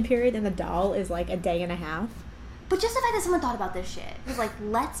gestation period in the doll is, like, a day and a half. But just the fact that someone thought about this shit. It was like,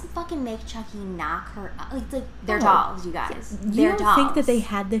 let's fucking make Chucky knock her up. Like they're dolls, you guys. You don't think that they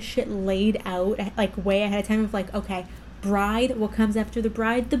had this shit laid out, like, way ahead of time of, like, okay, bride, what comes after the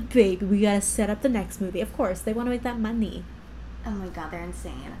bride? The baby. We gotta set up the next movie. Of course, they want to make that money. Oh my god, they're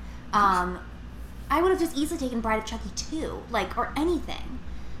insane. I would have just easily taken Bride of Chucky 2, like, or anything.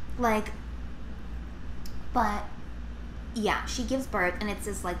 Like, but... yeah, she gives birth, and it's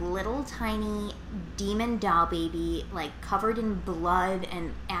this, like, little tiny demon doll baby, like, covered in blood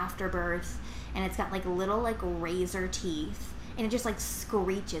and afterbirth, and it's got, like, little, like, razor teeth, and it just, like,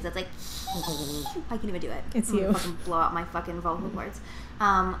 screeches. It's like, I can't even do it. It's you. Fucking blow out my fucking vocal cords.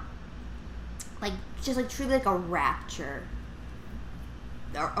 Like, just, like, truly, like, a rapture.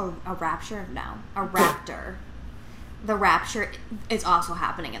 A rapture? No. A raptor. The rapture is also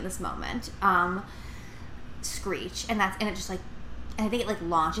happening in this moment. Screech, and it just, like, and I think it, like,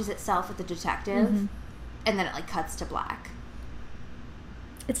 launches itself at the detective, and then it, like, cuts to black.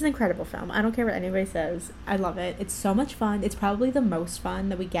 It's an incredible film. I don't care what anybody says. I love it. It's so much fun. It's probably the most fun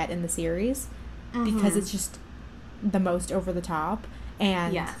that we get in the series because it's just the most over the top,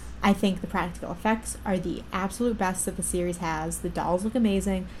 and yes. I think the practical effects are the absolute best that the series has. The dolls look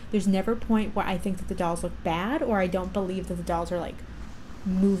amazing. There's never a point where I think that the dolls look bad, or I don't believe that the dolls are, like,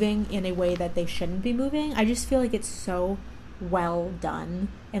 moving in a way that they shouldn't be moving. I just feel like it's so well done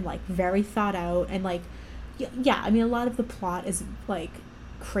and, like, very thought out, and, like, yeah, I mean, a lot of the plot is, like,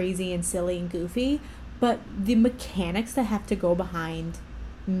 crazy and silly and goofy, but the mechanics that have to go behind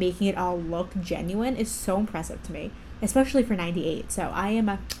making it all look genuine is so impressive to me, especially for 98. So I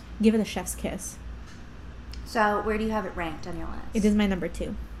am give it a chef's kiss. So where do you have it ranked on your list? It is my number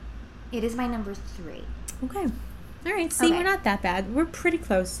 2. It is my number 3. Okay. All right, see, we're not that bad. We're pretty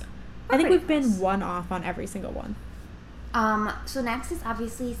close. I think we've been one off on every single one. So next is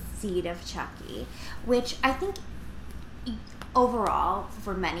obviously Seed of Chucky, which I think overall,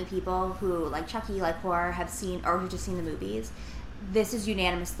 for many people who like Chucky, like horror, have seen, or who've just seen the movies, this is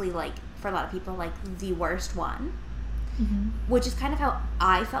unanimously, like, for a lot of people, like, the worst one. Which is kind of how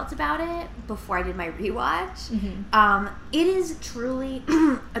I felt about it before I did my rewatch. It is truly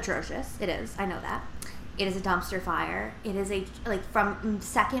atrocious. It is. I know that. It is a dumpster fire. It is a, like, from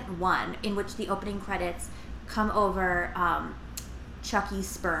second one, in which the opening credits come over Chucky's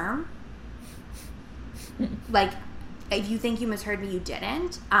sperm. Like, if you think you misheard me, you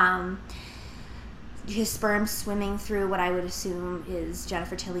didn't. His sperm swimming through what I would assume is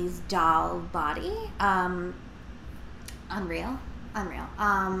Jennifer Tilly's doll body. Unreal.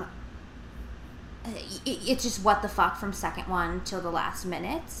 It's just what the fuck from second one till the last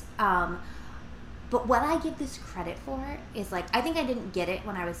minute. But what I give this credit for is, like, I think I didn't get it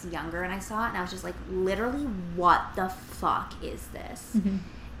when I was younger and I saw it, and I was just like, literally, what the fuck is this?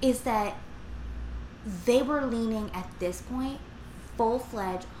 Is that they were leaning at this point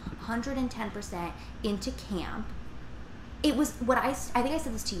full-fledged 110% into camp. It was what I think I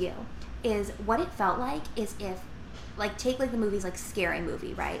said this to you, is what it felt like is if, like, take, like, the movies like Scary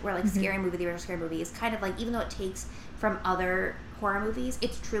Movie, right? Where, like, Scary Movie, the original Scary Movie is kind of like, even though it takes from other horror movies,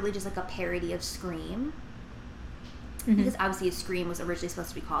 it's truly just like a parody of Scream. Because obviously Scream was originally supposed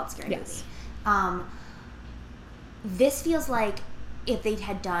to be called Scary Movie. This feels like if they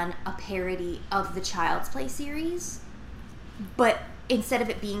had done a parody of the Child's Play series, but instead of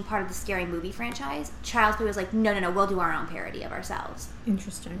it being part of the Scary Movie franchise, Child's Play was like, no, we'll do our own parody of ourselves.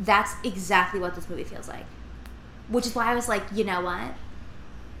 Interesting. That's exactly what this movie feels like. Which is why I was like, you know what?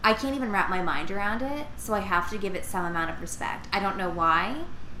 I can't even wrap my mind around it, so I have to give it some amount of respect. I don't know why,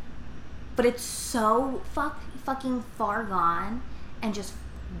 but it's so fucking far gone and just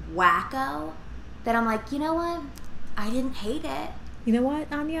wacko that I'm like, you know what? I didn't hate it. You know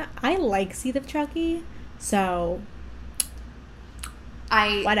what, Anya? I like Seed of Chucky, so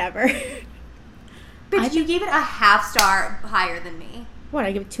whatever. But you gave it a half star higher than me. What,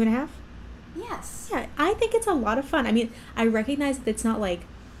 I give it 2.5? Yes. Yeah, I think it's a lot of fun. I mean, I recognize that it's not like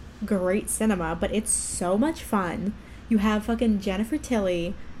great cinema, but it's so much fun. You have fucking Jennifer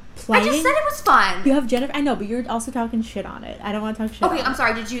Tilly playing. I just said it was fun. You have Jennifer. I know, but you're also talking shit on it. I don't want to talk shit. Okay, I'm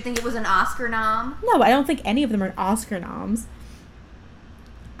sorry. Did you think it was an Oscar nom? No, I don't think any of them are Oscar noms.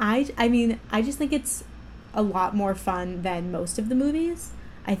 I mean, I just think it's a lot more fun than most of the movies.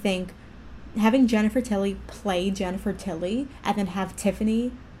 I think having Jennifer Tilly play Jennifer Tilly and then have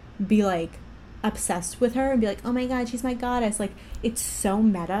Tiffany be like obsessed with her and be like, oh my god, she's my goddess, like, it's so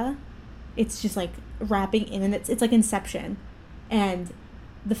meta. It's just like wrapping in, and it's like Inception. And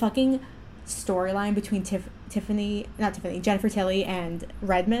the fucking storyline between Jennifer Tilly and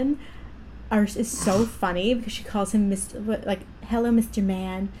Redmond is so funny because she calls him hello Mr.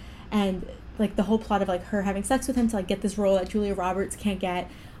 Man, and like the whole plot of like her having sex with him to like get this role that Julia Roberts can't get.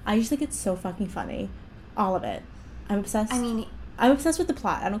 I just think it's so fucking funny, all of it. I'm obsessed. I'm obsessed with the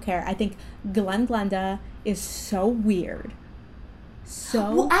plot. I don't care. I think Glenda is so weird.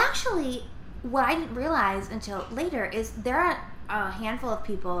 Well, actually, what I didn't realize until later is there are a handful of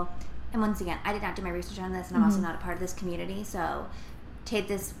people, and once again, I did not do my research on this, and I'm also not a part of this community, so take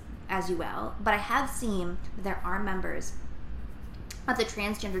this as you will. But I have seen that there are members of the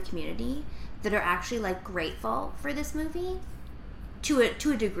transgender community that are actually like grateful for this movie to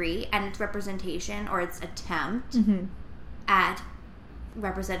a degree, and its representation or its attempt at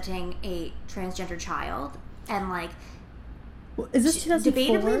representing a transgender child. And like, is this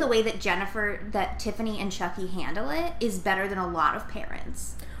 2004? Debatably, the way that Tiffany and Chucky handle it is better than a lot of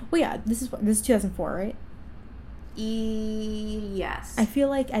parents. Well, yeah, this is 2004, right? Yes. I feel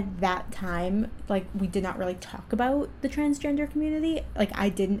like at that time, like, we did not really talk about the transgender community. Like, I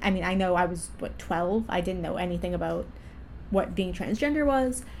know I was 12. I didn't know anything about what being transgender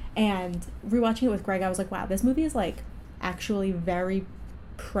was. And rewatching it with Greg, I was like, wow, this movie is like actually very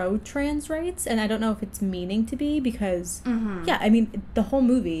pro-trans rights, and I don't know if it's meaning to be, because yeah, I mean, the whole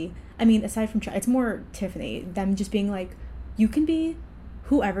movie, I mean, aside from it's more Tiffany, them just being like, you can be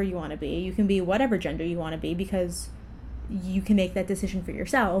whoever you want to be, you can be whatever gender you want to be, because you can make that decision for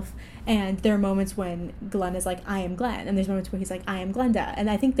yourself. And there are moments when Glenn is like, I am Glenn, and there's moments where he's like, I am Glenda. And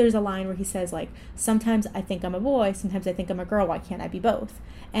I think there's a line where he says like, sometimes I think I'm a boy, sometimes I think I'm a girl, why can't I be both?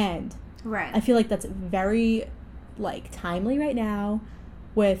 And right, I feel like that's very like timely right now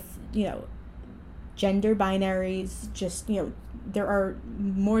with, you know, gender binaries. Just, you know, there are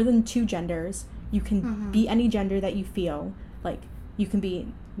more than two genders. You can be any gender that you feel like. You can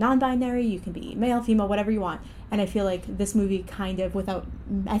be non-binary, you can be male, female, whatever you want. And I feel like this movie kind of,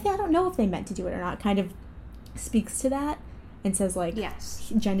 I don't know if they meant to do it or not, kind of speaks to that and says like,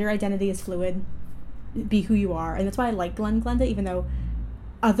 yes, gender identity is fluid, be who you are. And that's why I like Glenda, even though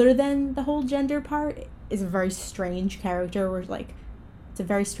other than the whole gender part, is a very strange character where like, it's a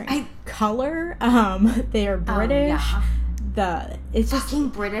very strange color. They are British. It's just fucking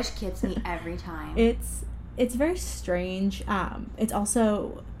British gets me every time. It's very strange. It's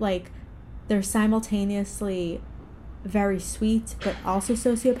also like they're simultaneously very sweet but also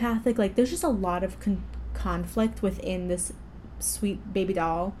sociopathic. Like there's just a lot of conflict within this sweet baby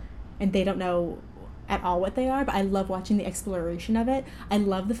doll, and they don't know at all what they are. But I love watching the exploration of it. I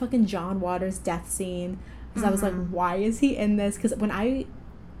love the fucking John Waters death scene. Because I was like, why is he in this? Because when I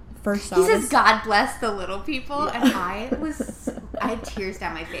first saw he says, God bless the little people, and I had tears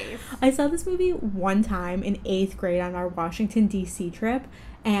down my face. I saw this movie one time in 8th grade on our Washington, D.C. trip,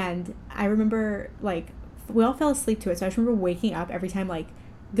 and I remember, like, we all fell asleep to it, so I just remember waking up every time, like,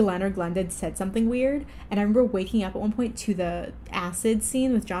 Glenn or Glenda said something weird, and I remember waking up at one point to the acid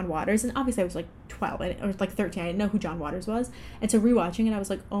scene with John Waters, and obviously I was, like, 12, or, like, 13, I didn't know who John Waters was, and so rewatching it, I was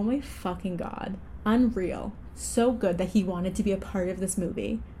like, oh my fucking god. Unreal. So good that he wanted to be a part of this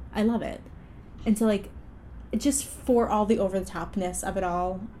movie. I love it. And so, like, just for all the over-the-topness of it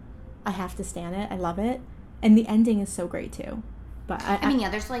all, I have to stand it. I love it. And the ending is so great, too. But I mean, yeah,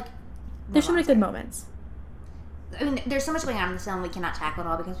 there's so many good moments. I mean, there's so much going on in the film, we cannot tackle it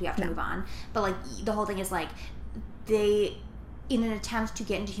all because we have to move on. But, like, the whole thing is, like, they, in an attempt to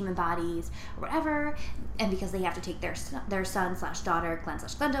get into human bodies or whatever, and because they have to take their son/daughter,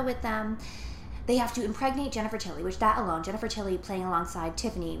 Glenn/Glenda, with them, they have to impregnate Jennifer Tilly, which that alone, Jennifer Tilly playing alongside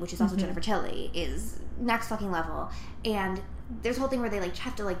Tiffany, which is also Jennifer Tilly, is next fucking level. And there's a whole thing where they, like,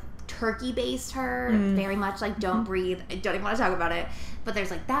 have to, like, turkey baste her, very much, like, don't breathe. I don't even want to talk about it. But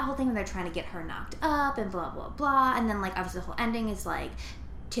there's, like, that whole thing where they're trying to get her knocked up and blah, blah, blah. And then, like, obviously the whole ending is, like,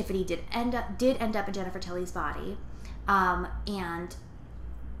 Tiffany did end up in Jennifer Tilly's body. And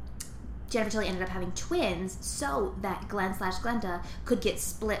Jennifer Tilly ended up having twins so that Glenn/Glenda could get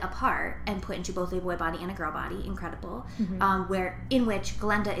split apart and put into both a boy body and a girl body. Incredible. In which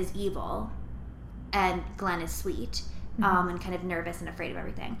Glenda is evil and Glenn is sweet, and kind of nervous and afraid of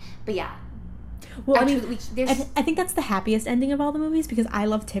everything. But yeah. Well, I think that's the happiest ending of all the movies because I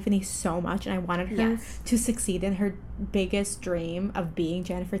love Tiffany so much and I wanted her to succeed in her biggest dream of being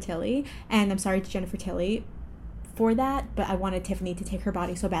Jennifer Tilly. And I'm sorry to Jennifer Tilly for that, but I wanted Tiffany to take her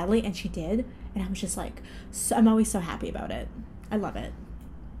body so badly, and she did. And I was just like, I'm always so happy about it. I love it.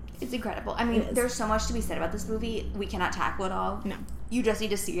 It's incredible. I mean, there's so much to be said about this movie. We cannot tackle it all. No. You just need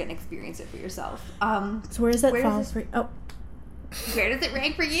to see it and experience it for yourself. So where does that fall? Where does it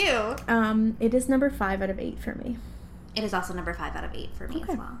rank for you? It is number 5 out of 8 for me. It is also number 5 out of 8 for me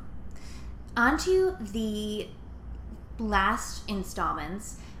as well. On to the last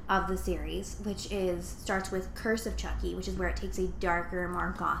installments of the series, which starts with Curse of Chucky, which is where it takes a darker,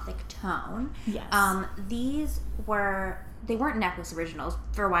 more gothic tone. Yes. They weren't Netflix originals.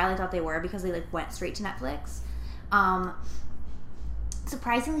 For a while I thought they were because they, like, went straight to Netflix.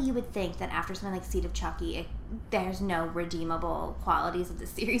 Surprisingly, you would think that after something like Seed of Chucky, there's no redeemable qualities of the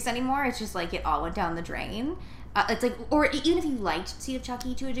series anymore. It's just like it all went down the drain. It's like, or even if you liked Seed of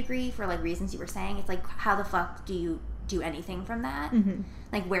Chucky to a degree for, like, reasons you were saying, it's like, how the fuck do you do anything from that?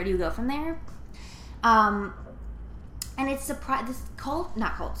 Like, where do you go from there? And it's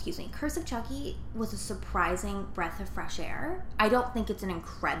Curse of Chucky was a surprising breath of fresh air. I don't think it's an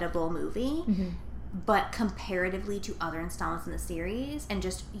incredible movie, but comparatively to other installments in the series, and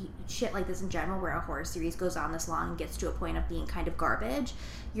just shit like this in general, where a horror series goes on this long and gets to a point of being kind of garbage,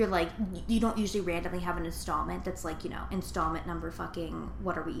 you're like, you don't usually randomly have an installment that's like, you know, installment number fucking,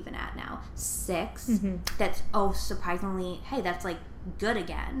 what are we even at now? 6? That's, surprisingly, hey, that's, like, good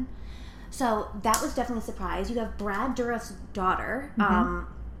again. So that was definitely a surprise. You have Brad Dourif's daughter, Fiona.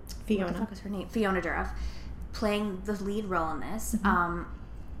 What the fuck is her name? Fiona Dourif, playing the lead role in this,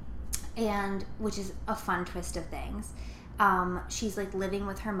 and which is a fun twist of things. She's, like, living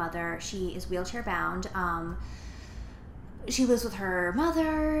with her mother. She is wheelchair bound. She lives with her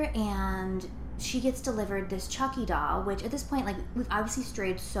mother, and she gets delivered this Chucky doll, which at this point, like, we've obviously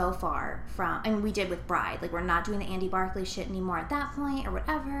strayed so far from, I mean, we did with Bride. Like, we're not doing the Andy Barclay shit anymore at that point, or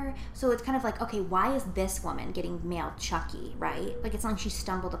whatever. So it's kind of like, okay, why is this woman getting mailed Chucky, right? Like, it's not like she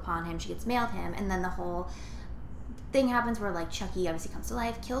stumbled upon him, she gets mailed him, and then the whole thing happens where, like, Chucky obviously comes to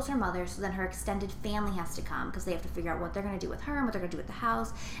life, kills her mother, so then her extended family has to come because they have to figure out what they're going to do with her and what they're going to do with the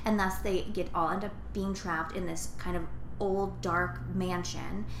house, and thus they end up being trapped in this kind of old dark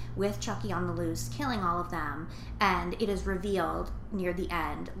mansion with Chucky on the loose, killing all of them. And it is revealed near the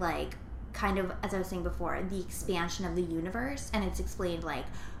end, like, kind of, as I was saying before, the expansion of the universe, and it's explained, like,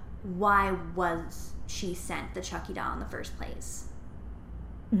 why was she sent the Chucky doll in the first place.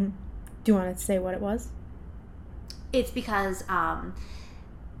 Do you want to say what it was? It's because Brad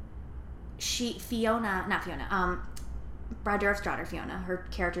Dourif's daughter, Fiona, her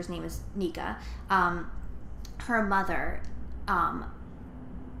character's name is Nika, her mother,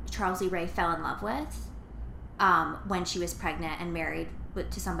 Charles E. Ray fell in love with when she was pregnant and married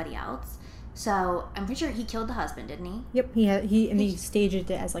to somebody else. So I'm pretty sure he killed the husband, didn't he? Yep, he staged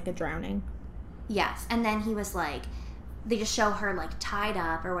it as, like, a drowning. Yes, and then he was like, they just show her, like, tied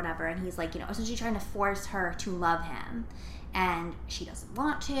up or whatever, and he's, like, you know, essentially trying to force her to love him, and she doesn't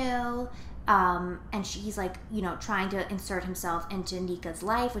want to, and he's, like, you know, trying to insert himself into Nika's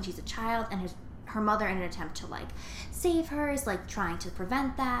life when she's a child, and her mother, in an attempt to, like, save her, is, like, trying to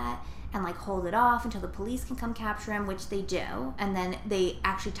prevent that and, like, hold it off until the police can come capture him, which they do, and then they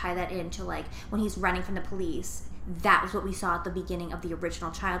actually tie that into, like, when he's running from the police. That was what we saw at the beginning of the original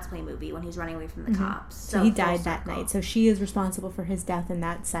Child's Play movie when he's running away from the cops. So he died that night. So she is responsible for his death in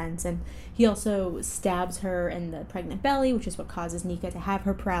that sense. And he also stabs her in the pregnant belly, which is what causes Nika to have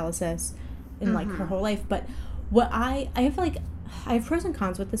her paralysis in, like, her whole life. But what I have pros and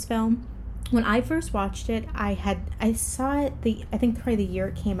cons with this film. When I first watched it, I saw it I think probably the year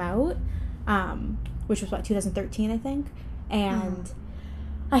it came out, which was 2013, I think. And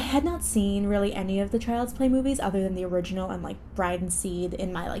I had not seen really any of the Child's Play movies other than the original and, like, Bride and Seed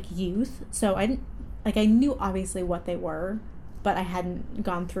in my, like, youth. So I didn't, like, I knew obviously what they were, but I hadn't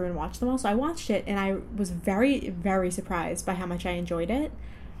gone through and watched them all. So I watched it and I was very, very surprised by how much I enjoyed it.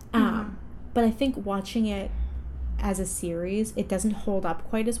 But I think watching it as a series, it doesn't hold up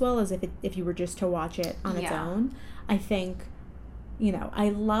quite as well as if you were just to watch it on its own. I think you know, I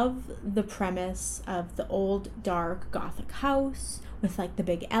love the premise of the old, dark, gothic house with, like, the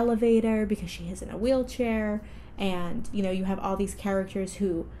big elevator because she is in a wheelchair. And, you know, you have all these characters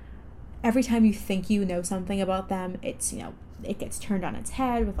who, every time you think you know something about them, it's, you know, it gets turned on its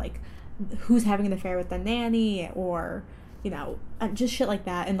head with, like, who's having an affair with the nanny, or, you know, just shit like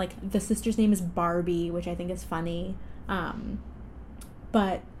that. And, like, the sister's name is Barbie, which I think is funny.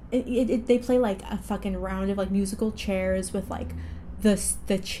 But they play, like, a fucking round of, like, musical chairs with, like,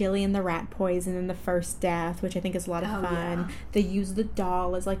 the chili and the rat poison and the first death, which I think is a lot of fun. Yeah. They use the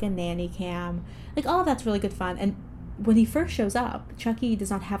doll as, like, a nanny cam. Like, all of that's really good fun. And when he first shows up, Chucky does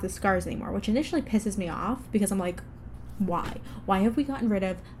not have the scars anymore, which initially pisses me off because I'm like, why? Why have we gotten rid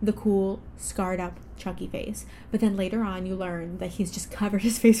of the cool, scarred up Chucky face? But then later on, you learn that he's just covered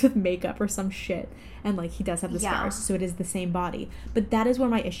his face with makeup or some shit. And, like, he does have the scars, so it is the same body. But that is where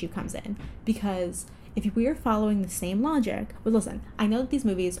my issue comes in. Because if we are following the same logic... Well, listen, I know that these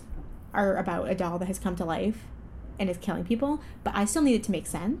movies are about a doll that has come to life and is killing people, but I still need it to make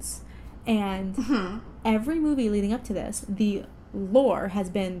sense. And every movie leading up to this, the lore has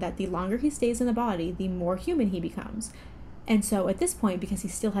been that the longer he stays in the body, the more human he becomes. And so at this point, because he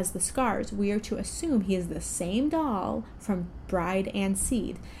still has the scars, we are to assume he is the same doll from Bride and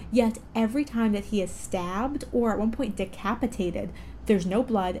Seed. Yet every time that he is stabbed or at one point decapitated, there's no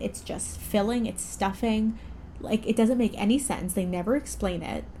blood. It's just filling. It's stuffing. Like, it doesn't make any sense. They never explain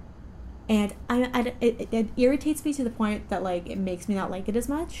it. And it irritates me to the point that, like, it makes me not like it as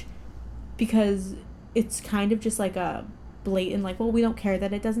much. Because it's kind of just like a blatant, like, well, we don't care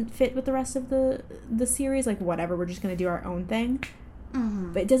that it doesn't fit with the rest of the series, like, whatever, we're just gonna do our own thing.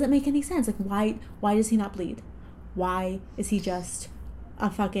 But it doesn't make any sense. Like, why does he not bleed? Why is he just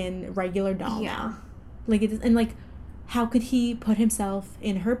a fucking regular doll now? Like, it is, and, like, how could he put himself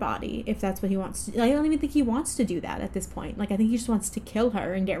in her body if that's what he wants to do? I don't even think he wants to do that at this point. Like, I think he just wants to kill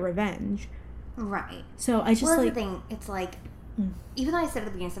her and get revenge. Right. So I just, well, like, the thing, it's like, even though I said at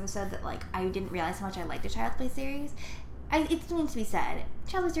the beginning of this episode that, like, I didn't realize how much I liked the Child's Play series, it still needs to be said.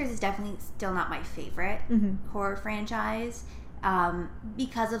 Child's Play series is definitely still not my favorite horror franchise,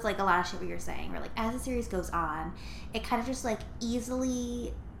 because of, like, a lot of shit what you're saying, where, like, as the series goes on, it kind of just, like,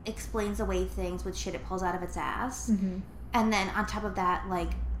 easily explains away things with shit it pulls out of its ass. And then on top of that, like,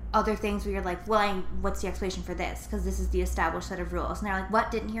 other things where you're like, well, what's the explanation for this? Because this is the established set of rules. And they're like, what?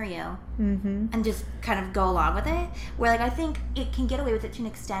 Didn't hear you. And just kind of go along with it. Where, like, I think it can get away with it to an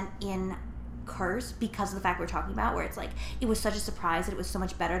extent in Curse because of the fact we're talking about, where it's like, it was such a surprise that it was so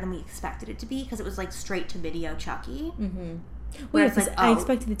much better than we expected it to be, because it was, like, straight to video Chucky. Where it's like, I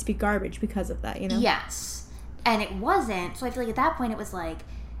expected it to be garbage because of that, you know? Yes. And it wasn't. So I feel like at that point it was like,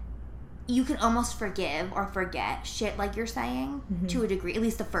 you can almost forgive or forget shit, like you're saying, to a degree. At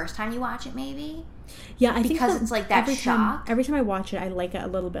least the first time you watch it, maybe. Yeah, I think because it's like that shock. Every time I watch it, I like it a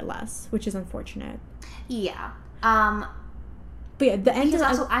little bit less, which is unfortunate. Yeah. But yeah, the end is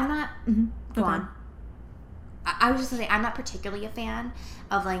also, I'm not. Go on. I was just gonna say, I'm not particularly a fan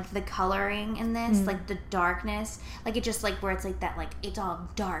of, like, the coloring in this, like, the darkness. Like, it just, like, where it's like that, like, it's all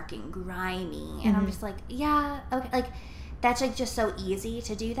dark and grimy, and I'm just like, yeah, okay, like, that's, like, just so easy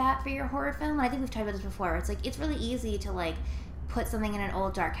to do that for your horror film. And I think we've talked about this before. It's like, it's really easy to, like, put something in an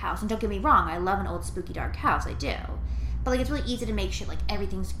old dark house. And don't get me wrong, I love an old spooky dark house. I do. But, like, it's really easy to make shit, like,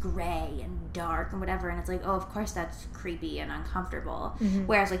 everything's gray and dark and whatever. And it's like, oh, of course that's creepy and uncomfortable.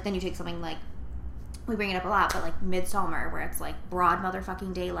 Whereas, like, then you take something like, we bring it up a lot, but, like, Midsommar, where it's, like, broad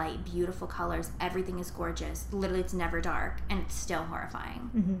motherfucking daylight, beautiful colors, everything is gorgeous. Literally, it's never dark, and it's still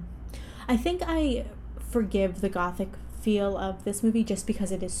horrifying. I think I forgive the gothic feel of this movie just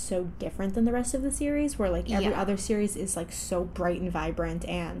because it is so different than the rest of the series, where, like, every other series is, like, so bright and vibrant,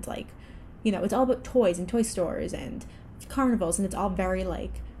 and, like, you know, it's all about toys and toy stores and carnivals, and it's all very,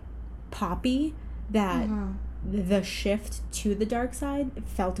 like, poppy, that the shift to the dark side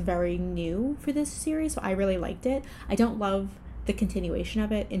felt very new for this series, so I really liked it. I don't love the continuation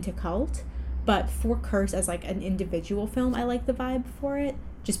of it into Cult, but for Curse as, like, an individual film, I like the vibe for it,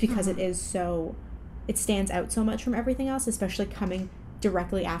 just because it is so, it stands out so much from everything else, especially coming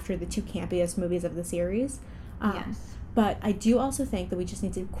directly after the two campiest movies of the series. But I do also think that we just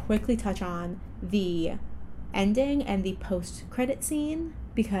need to quickly touch on the ending and the post-credit scene,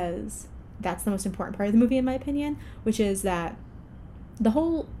 because that's the most important part of the movie, in my opinion, which is that the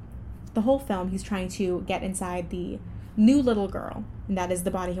whole film, he's trying to get inside the new little girl, and that is the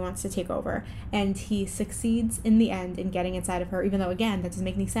body he wants to take over, and he succeeds in the end in getting inside of her, even though, again, that doesn't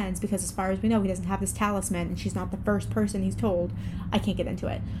make any sense, because as far as we know, he doesn't have this talisman, and she's not the first person he's told. I can't get into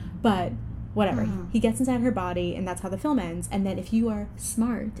it, but whatever. He gets inside her body, and that's how the film ends. And then if you are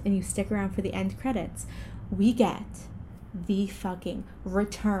smart and you stick around for the end credits, we get the fucking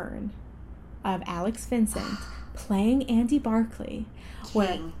return of Alex Vincent playing Andy Barclay.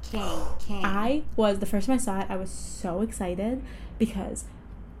 King. The first time I saw it, I was so excited because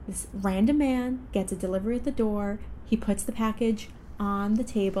this random man gets a delivery at the door. He puts the package on the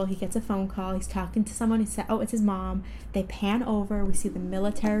table. He gets a phone call. He's talking to someone. He said, oh, it's his mom. They pan over. We see the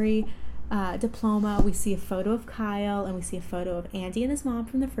military diploma. We see a photo of Kyle, and we see a photo of Andy and his mom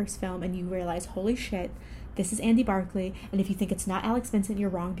from the first film, and you realize, holy shit, this is Andy Barclay. And if you think it's not Alex Vincent, you're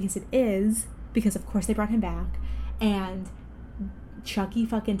wrong, because it is, because of course they brought him back. And Chucky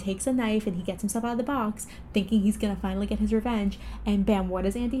fucking takes a knife and he gets himself out of the box thinking he's gonna finally get his revenge, and bam, what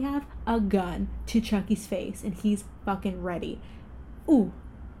does Andy have? A gun to Chucky's face, and he's fucking ready. Ooh.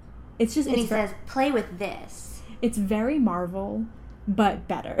 It's just... And he says, play with this. It's very Marvel, but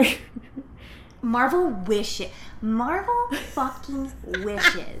better. Marvel fucking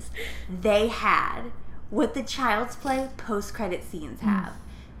wishes they had what the Child's Play post-credit scenes have.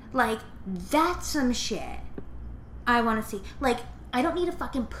 Like, that's some shit I want to see. Like, I don't need a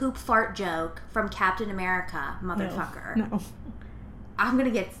fucking poop fart joke from Captain America, motherfucker. No. I'm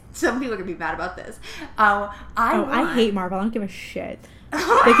gonna get... Some people are gonna be mad about this. I hate Marvel. I don't give a shit. They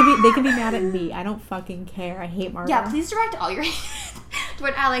can be mad at me. I don't fucking care. I hate Marvel. Yeah, please direct all your hate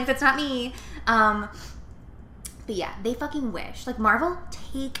toward Alex. That's not me. But yeah, they fucking wish. Like, Marvel,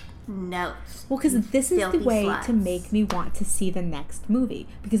 take notes. Well, because this is the way sluts. to make me want to see the next movie.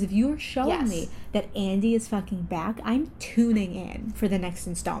 Because if you are showing me that Andy is fucking back, I'm tuning in for the next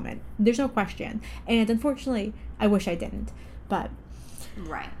installment. There's no question. And unfortunately, I wish I didn't. But...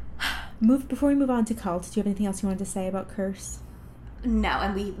 Right. Before we move on to Cult, do you have anything else you wanted to say about Curse? No,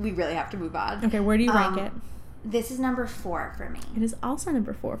 and we really have to move on. Okay, where do you rank it? This is number 4 for me. It is also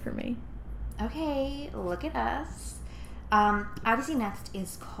number 4 for me. Okay, look at us. Obviously next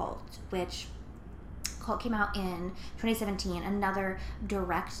is Cult, which Cult came out in 2017, another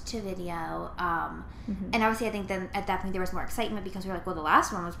direct-to-video. And obviously I think then at that point there was more excitement because we were like, well, the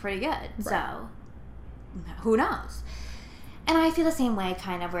last one was pretty good. Right. So, who knows? And I feel the same way,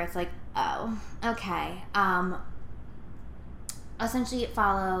 kind of, where it's like, oh, okay. Essentially, it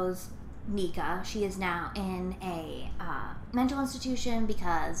follows Nika. She is now in a mental institution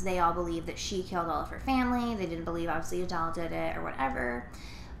because they all believe that she killed all of her family. They didn't believe, obviously, Adele did it or whatever.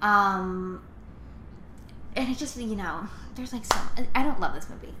 And it just, there's like I don't love this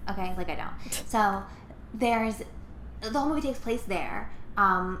movie, okay? Like, I don't. So, the whole movie takes place there.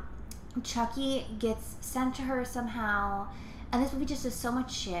 Chucky gets sent to her somehow. And this movie just does so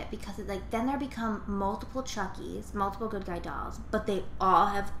much shit because then there become multiple Chuckies, multiple good guy dolls, but they all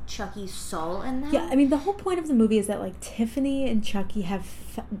have Chucky's soul in them. Yeah, I mean, the whole point of the movie is that, like, Tiffany and Chucky have,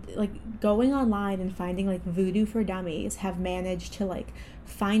 going online and finding, like, Voodoo For Dummies have managed to, like,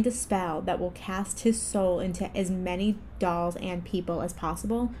 find a spell that will cast his soul into as many dolls and people as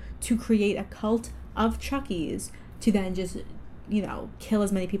possible to create a cult of Chuckies to then just, kill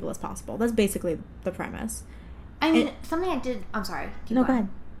as many people as possible. That's basically the premise. I mean, something I did... I'm sorry. No, go ahead.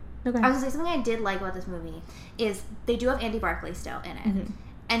 I was going to say, something I did like about this movie is they do have Andy Barclay still in it. Mm-hmm.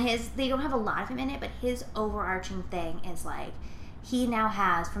 And they don't have a lot of him in it, but his overarching thing is, like, he now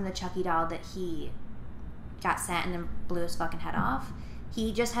has, from the Chucky doll that he got sent and then blew his fucking head off,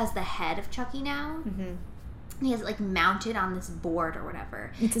 he just has the head of Chucky now. Mm-hmm. He has it, like, mounted on this board or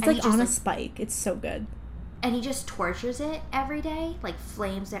whatever. It's like on a spike. It's so good. And he just tortures it every day, like,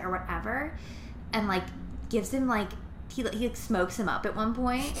 flames it or whatever, and, like, gives him, like, he like, smokes him up at one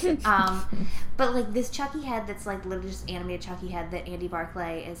point. But, like, this Chucky head that's, like, literally just animated Chucky head that Andy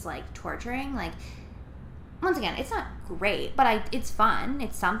Barclay is, like, torturing, like, once again, it's not great, but it's fun.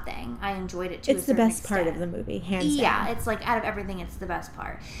 It's something. I enjoyed it, too. It's the best part of the movie, hands down. Yeah, it's, like, out of everything, it's the best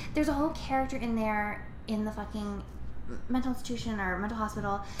part. There's a whole character in there, in the fucking mental institution or mental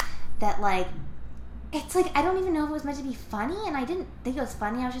hospital, that, like, it's, like, I don't even know if it was meant to be funny, and I didn't think it was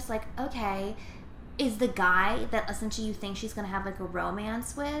funny. I was just like, okay... is the guy that essentially you think she's going to have, like, a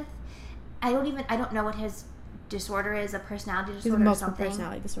romance with. I don't know what his disorder is, a personality disorder or something.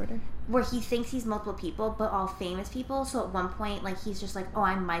 Personality disorder. Where he thinks he's multiple people, but all famous people. So at one point, like, he's just like, oh,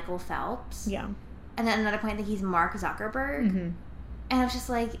 I'm Michael Phelps. Yeah. And then another point, I think he's Mark Zuckerberg. Mm-hmm. And I was just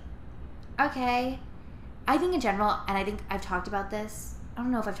like, okay. I think in general, and I think I've talked about this, I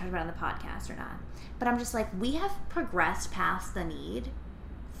don't know if I've talked about it on the podcast or not, but I'm just like, we have progressed past the need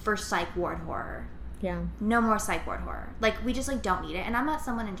for psych ward horror. Yeah. No more psych ward horror. Like, we just, like, don't need it. And I'm not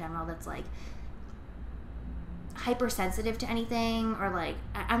someone in general that's, like, hypersensitive to anything or, like,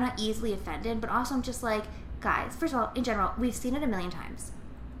 I'm not easily offended. But also I'm just like, guys, first of all, in general, we've seen it a million times.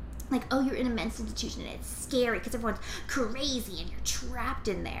 like, oh, you're in a mental institution and it's scary because everyone's crazy and you're trapped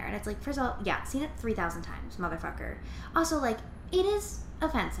in there. And it's like, first of all, yeah, seen it 3,000 times, motherfucker. Also, like, it is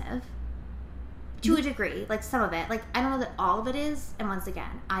offensive to a degree. Like, some of it. Like, I don't know that all of it is. And once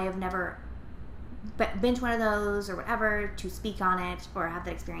again, I have never been to one of those or whatever to speak on it or have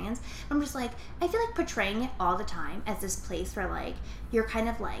that experience. But I'm just like, I feel like portraying it all the time as this place where, like, you're kind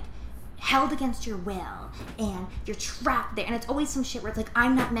of, like, held against your will and you're trapped there, and it's always some shit where it's like,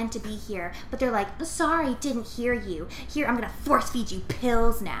 I'm not meant to be here, but they're like, sorry, didn't hear you, here, I'm gonna force feed you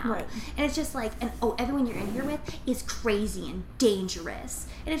pills now, right. And it's just like, and oh, everyone you're in here with is crazy and dangerous,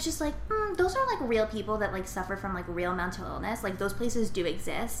 and it's just like, those are like real people that like suffer from like real mental illness. Like, those places do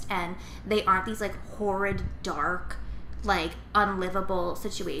exist, and they aren't these like horrid, dark, like unlivable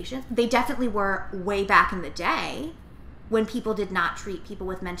situations. They definitely were way back in the day, when people did not treat people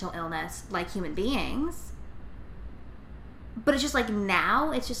with mental illness like human beings. But it's just like,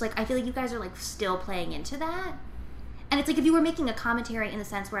 now, it's just like, I feel like you guys are like still playing into that. And it's like, if you were making a commentary in the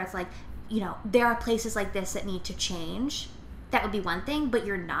sense where it's like, you know, there are places like this that need to change, that would be one thing, but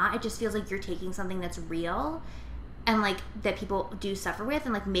you're not. It just feels like you're taking something that's real and like that people do suffer with,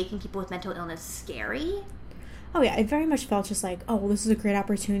 and like making people with mental illness scary. Oh yeah, it very much felt just like, oh, well, this is a great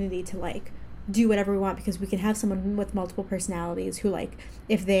opportunity to like do whatever we want, because we can have someone with multiple personalities who, like,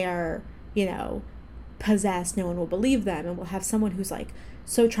 if they are, you know, possessed, no one will believe them, and we'll have someone who's like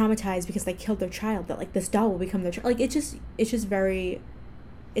so traumatized because they killed their child that like this doll will become their child. Like, it's just very,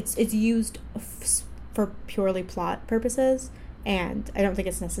 it's used for purely plot purposes, and I don't think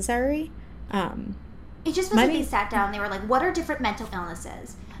it's necessary. It just feels like they sat down and they were like, what are different mental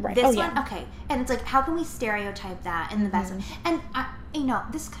illnesses? Right. This one, okay. And it's like, how can we stereotype that in the best way? And, you know,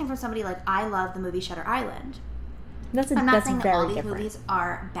 this is coming from somebody like, I love the movie Shutter Island. I'm not saying that all these movies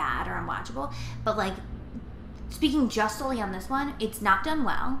are bad or unwatchable, but, like, speaking just solely on this one, it's not done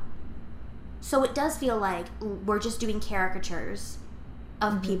well. So it does feel like we're just doing caricatures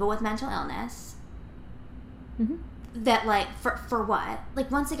of people with mental illness. That, like, for what?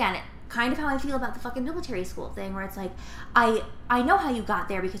 Like, once again, kind of how I feel about the fucking military school thing, where it's like, I know how you got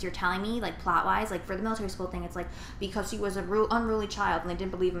there because you're telling me, like, plot-wise, like, for the military school thing, it's like, because he was a unruly child and they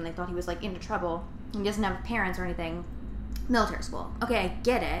didn't believe him, they thought he was, like, into trouble, he doesn't have parents or anything, military school. Okay, I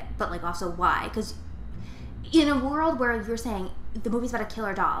get it, but, like, also why? Because in a world where you're saying the movie's about a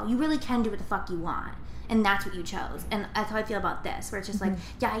killer doll, you really can do what the fuck you want. And that's what you chose. And that's how I feel about this, where it's just like,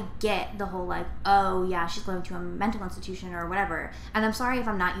 yeah, I get the whole, like, oh, yeah, she's going to a mental institution or whatever. And I'm sorry if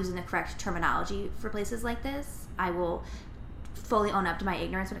I'm not using the correct terminology for places like this. I will fully own up to my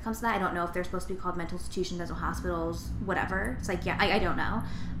ignorance when it comes to that. I don't know if they're supposed to be called mental institutions, mental hospitals, whatever. It's like, yeah, I don't know.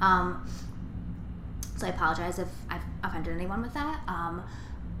 So I apologize if I've offended anyone with that.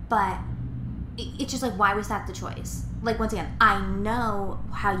 But it's just like, why was that the choice? Like, once again, I know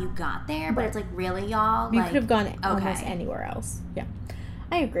how you got there, but it's like, really, y'all? You could have gone almost anywhere else. Yeah.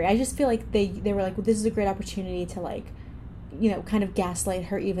 I agree. I just feel like they were like, well, this is a great opportunity to, like, you know, kind of gaslight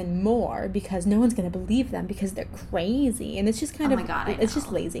her even more, because no one's going to believe them because they're crazy. And it's just kind of, oh my God, it's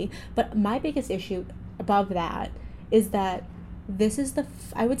just lazy. But my biggest issue above that is that this is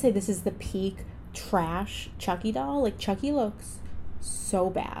I would say this is the peak trash Chucky doll. Like, Chucky looks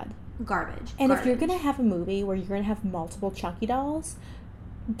so bad. Garbage. And if you're going to have a movie where you're going to have multiple Chucky dolls,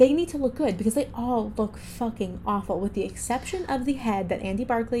 they need to look good, because they all look fucking awful, with the exception of the head that Andy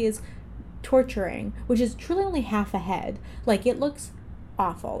Barclay is torturing, which is truly only half a head. Like, it looks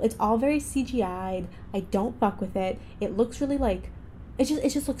awful. It's all very CGI'd. I don't fuck with it. It looks really, like, it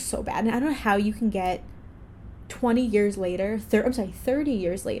just looks so bad. And I don't know how you can get 30 years later,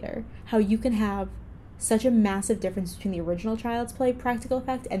 how you can have such a massive difference between the original Child's Play practical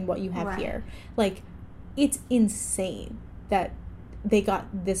effect and what you have here. Like, it's insane that they got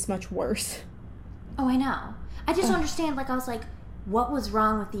this much worse. Oh, I know. I just don't understand. Like, I was like, what was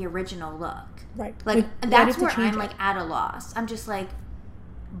wrong with the original look? Right. Like that's where I'm, like, at a loss. I'm just like,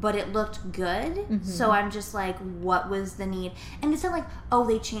 but it looked good. So I'm just like, what was the need? And it's not like, oh,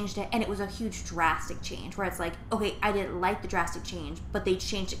 they changed it and it was a huge drastic change, where it's like, okay, I didn't like the drastic change, but they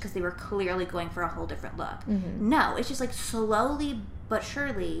changed it because they were clearly going for a whole different look. No, it's just like, slowly but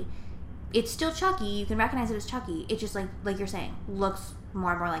surely, it's still Chucky. You can recognize it as Chucky. It just, like you're saying, looks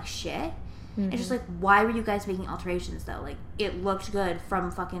more and more like shit. It's just like, why were you guys making alterations though? Like, it looked good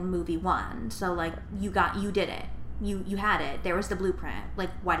from fucking movie 1. So, like, you did it. You had it. There was the blueprint.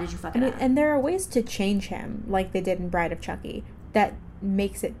 Like, why did you fuck it up? And there are ways to change him, like they did in Bride of Chucky, that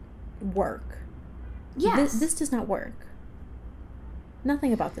makes it work. Yes. This does not work.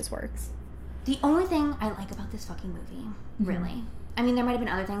 Nothing about this works. The only thing I like about this fucking movie, really, I mean, there might have been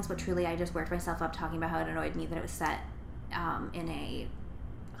other things, but truly I just worked myself up talking about how it annoyed me that it was set in a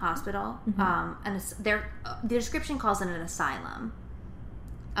hospital. And the description calls it an asylum.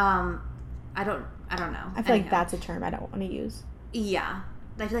 I don't know. I feel like that's a term I don't want to use. Yeah.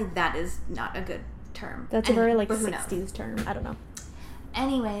 I feel like that is not a good term. That's a very, like, 60s term. I don't know.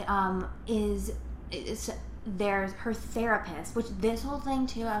 Anyway, there's her therapist, which this whole thing,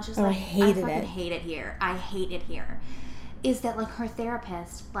 too, I was just like, I fucking hate it here. I hate it here. Is that, like, her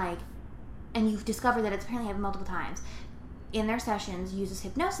therapist, like, and you've discovered that it's apparently happened multiple times, in their sessions, uses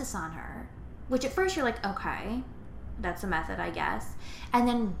hypnosis on her. Which at first you're like, okay, that's a method, I guess. And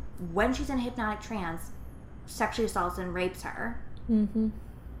then when she's in a hypnotic trance, sexually assaults and rapes her. Mm-hmm.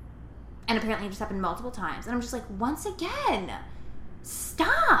 And apparently it just happened multiple times. And I'm just like, once again,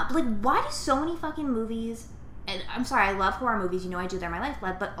 stop. Like, why do so many fucking movies, and I'm sorry, I love horror movies, you know I do, they're my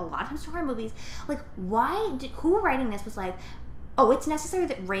lifeblood, but a lot of times horror movies, like, who writing this was like, oh, it's necessary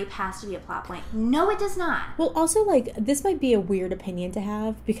that rape has to be a plot point. No, it does not. Well, also, like, this might be a weird opinion to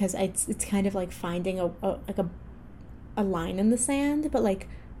have, because it's kind of like finding a line in the sand, but, like,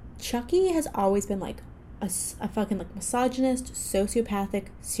 Chucky has always been, like, a fucking, like, misogynist, sociopathic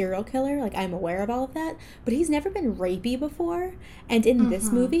serial killer. Like, I'm aware of all of that, but he's never been rapey before. And in this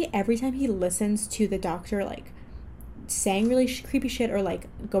movie, every time he listens to the doctor, like, saying really creepy shit or, like,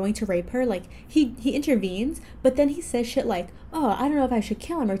 going to rape her, like, he intervenes, but then he says shit like, oh, I don't know if I should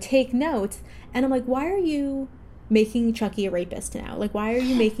kill him or take notes. And I'm like, why are you making Chucky a rapist now? Like, why are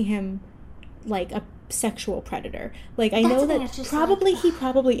you making him, like, a sexual predator? Like, I know that probably he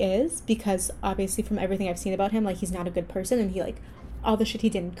probably is, because obviously from everything I've seen about him, like, he's not a good person, and he, like, all the shit he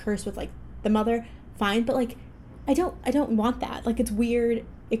did and cursed with, like, the mother, fine, but, like, I don't want that. Like, it's weird.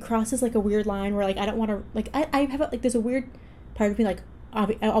 It crosses, like, a weird line where, like, I don't want to, like, I have, like, there's a weird part of me, like,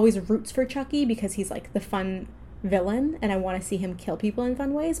 I always roots for Chucky because he's, like, the fun villain, and I want to see him kill people in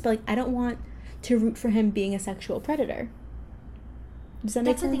fun ways, but, like, I don't want to root for him being a sexual predator. Does that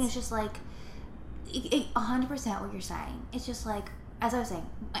make sense? That's the thing, it's just, like, 100% what you're saying. It's just like, as I was saying,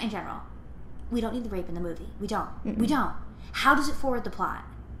 in general, we don't need the rape in the movie. We don't. Mm-mm. We don't. How does it forward the plot?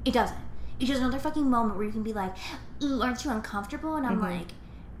 It doesn't. It's just another fucking moment where you can be like, ooh, aren't you uncomfortable? And I'm like,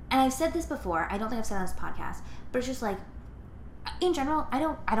 and I've said this before, I don't think I've said it on this podcast, but it's just like, in general, I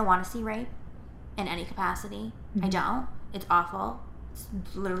don't want to see rape in any capacity. I don't. It's awful. It's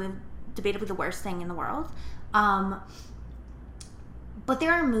literally debatably the worst thing in the world. But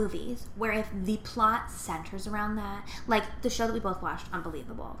there are movies where if the plot centers around that, like the show that we both watched,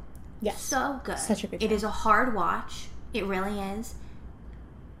 Unbelievable. Yes. So good. Such a good show. It is a hard watch. It really is.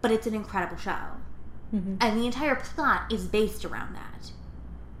 But it's an incredible show. Mm-hmm. And the entire plot is based around that.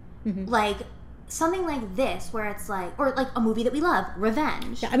 Mm-hmm. Like, something like this, where it's like, or like a movie that we love,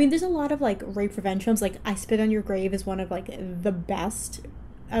 Revenge. Yeah, I mean, there's a lot of, like, rape revenge films. Like, I Spit on Your Grave is one of, like, the best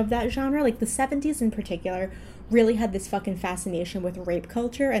of that genre. Like, the 70s in particular really had this fucking fascination with rape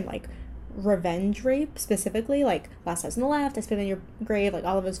culture and, like, revenge rape specifically. Like, Last House on the Left, I Spit on Your Grave, like,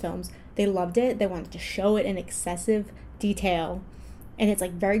 all of those films. They loved it. They wanted to show it in excessive detail. And it's,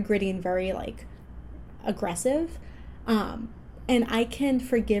 like, very gritty and very, like, aggressive. And I can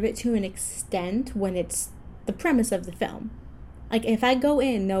forgive it to an extent when it's the premise of the film. Like, if I go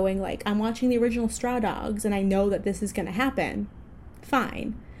in knowing, like, I'm watching the original Straw Dogs and I know that this is going to happen,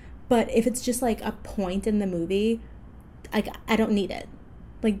 fine. But if it's just, like, a point in the movie, like, I don't need it.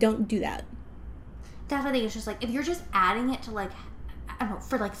 Like, don't do that. Definitely, it's just, like, if you're just adding it to, like, I don't know,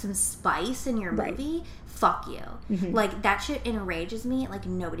 for, like, some spice in your movie, fuck you. Mm-hmm. Like, that shit enrages me like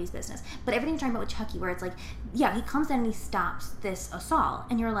nobody's business. But everything you're talking about with Chucky, where it's like, yeah, he comes in and he stops this assault,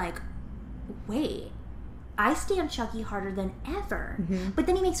 and you're like, wait, I stand Chucky harder than ever. Mm-hmm. But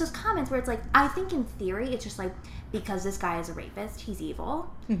then he makes those comments where it's like, I think in theory, it's just like, because this guy is a rapist, he's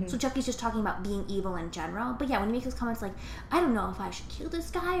evil. Mm-hmm. So Chucky's just talking about being evil in general. But yeah, when he makes those comments like, I don't know if I should kill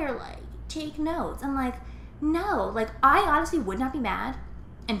this guy or, like, take notes. I'm like, no. Like, I honestly would not be mad,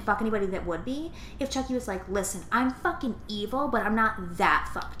 and fuck anybody that would be, if Chucky was like, listen, I'm fucking evil, but I'm not that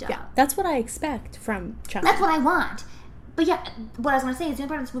fucked up. Yeah, that's what I expect from Chucky. That's what I want. But yeah, what I was going to say is the only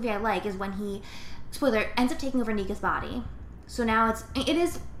part of this movie I like is when he, spoiler, ends up taking over Nika's body. So now it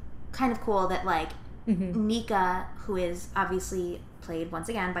is kind of cool that, like, Nika, who is obviously played once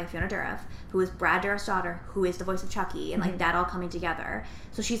again by Fiona Dourif, who is Brad Dourif's daughter, who is the voice of Chucky, and like that all coming together.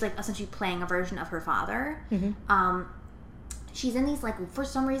 So she's like essentially playing a version of her father. She's in these, like, for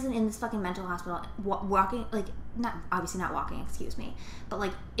some reason in this fucking mental hospital, walking, like, not walking, excuse me, but,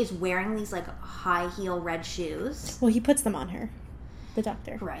 like, is wearing these, like, high heel red shoes. Well, he puts them on her, the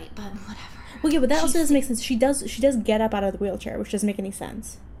doctor. Right, but whatever. Well, yeah, but that also doesn't make sense. She does get up out of the wheelchair, which doesn't make any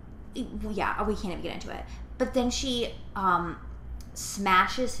sense. Yeah, we can't even get into it. But then she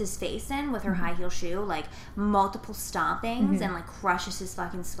smashes his face in with her high heel shoe, like multiple stompings, and like crushes his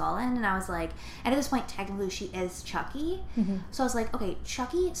fucking skull in. And I was like, and at this point, technically, she is Chucky. So I was like, okay,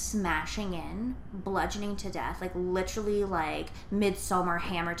 Chucky smashing in, bludgeoning to death, like literally like Midsommar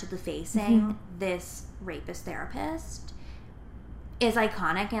hammer to the facing this rapist therapist is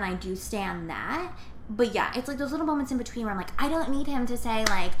iconic, and I do stand that. But yeah, it's like those little moments in between where I'm like, I don't need him to say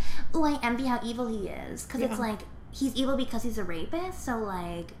like, oh, I envy how evil he is, because it's like, he's evil because he's a rapist. So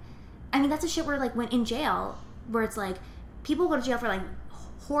like, I mean, that's a shit where like when in jail, where it's like people go to jail for like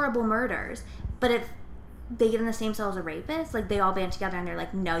horrible murders, but if they get in the same cell as a rapist, like they all band together and they're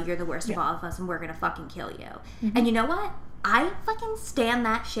like, no, you're the worst of all of us and we're gonna fucking kill you. And you know what, I fucking stand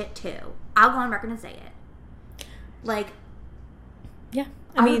that shit too. I'll go on record and say it. Like, yeah,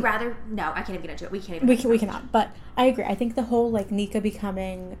 I would rather, no, I can't even get into it. We cannot. But I agree. I think the whole like Nika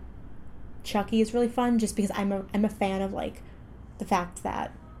becoming Chucky is really fun, just because I'm a fan of like the fact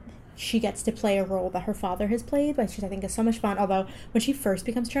that she gets to play a role that her father has played, which I think is so much fun. Although when she first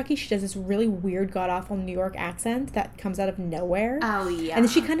becomes Chucky, she does this really weird, god-awful New York accent that comes out of nowhere. Oh yeah. And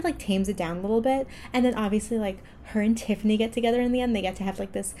then she kind of like tames it down a little bit, and then obviously like her and Tiffany get together in the end. They get to have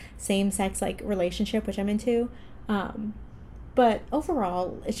like this same-sex like relationship, which I'm into. But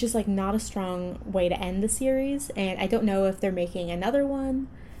overall, it's just like not a strong way to end the series, and I don't know if they're making another one,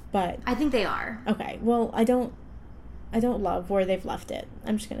 but I think they are. Okay, well, I don't love where they've left it.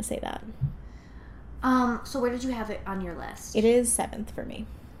 I'm just gonna say that. So where did you have it on your list? It is 7th for me.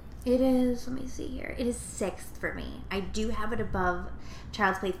 It is, let me see here. It is 6th for me. I do have it above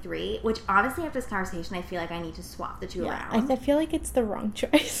Child's Play 3, which honestly after this conversation, I feel like I need to swap the two around. I feel like it's the wrong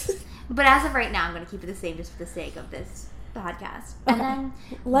choice. But as of right now, I'm going to keep it the same just for the sake of this podcast. Okay. And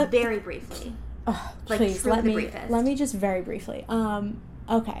then, very briefly. Like, please, let me just very briefly.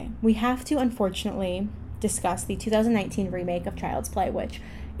 Okay, we have to unfortunately discuss the 2019 remake of Child's Play, which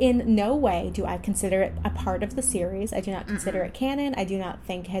in no way do I consider it a part of the series. I do not consider it canon. I do not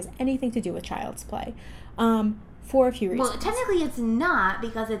think it has anything to do with Child's Play. For a few reasons. Well, technically it's not,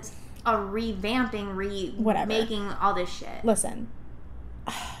 because it's a revamping, making all this shit. Listen,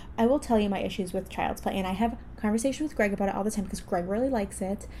 I will tell you my issues with Child's Play, and I have a conversation with Greg about it all the time because Greg really likes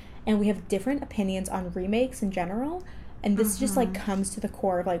it, and we have different opinions on remakes in general, and this just like comes to the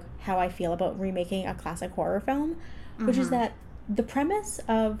core of like how I feel about remaking a classic horror film, which is that the premise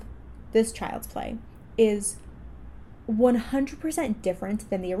of this Child's Play is 100% different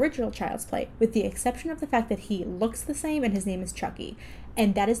than the original Child's Play, with the exception of the fact that he looks the same and his name is Chucky,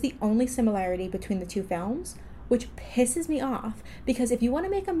 and that is the only similarity between the two films, which pisses me off, because if you want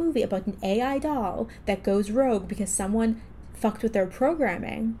to make a movie about an AI doll that goes rogue because someone fucked with their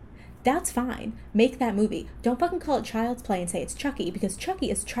programming, that's fine. Make that movie. Don't fucking call it Child's Play and say it's Chucky, because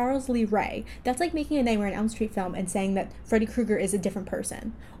Chucky is Charles Lee Ray. That's like making a Nightmare on Elm Street film and saying that Freddy Krueger is a different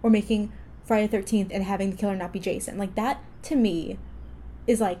person, or making Friday the 13th and having the killer not be Jason. Like, that, to me,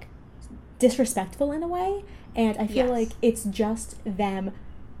 is like disrespectful in a way, and I feel like it's just them.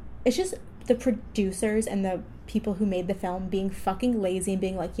 It's just the producers and the people who made the film being fucking lazy and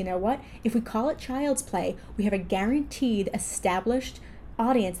being like, you know what? If we call it Child's Play, we have a guaranteed established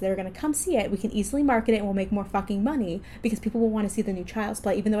audience that are going to come see it. We can easily market it and we'll make more fucking money because people will want to see the new Child's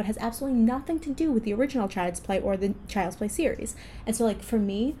Play, even though it has absolutely nothing to do with the original Child's Play or the Child's Play series. And so, like, for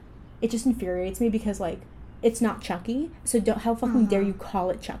me, it just infuriates me because, like, it's not Chucky, so how fucking dare you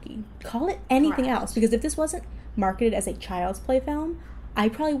call it Chucky? Call it anything else, because if this wasn't marketed as a Child's Play film, I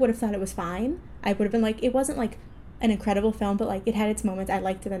probably would have thought it was fine. I would have been like, it wasn't like an incredible film, but like it had its moments. I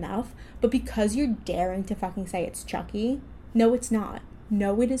liked it enough. But because you're daring to fucking say it's Chucky, no, it's not.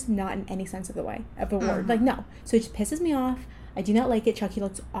 No, it is not in any sense of the word. Like, no. So it just pisses me off. I do not like it. Chucky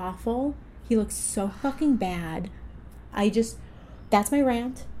looks awful. He looks so fucking bad. That's my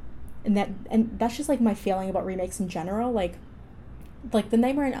rant. And that's just like my feeling about remakes in general. Like the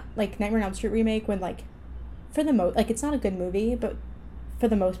Nightmare on Elm Street remake, when like for the most, like, it's not a good movie, but for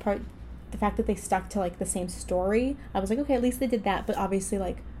the most part, the fact that they stuck to like the same story, I was like, okay, at least they did that. But obviously,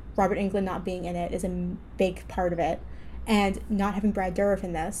 like, Robert Englund not being in it is a big part of it, and not having Brad Dourif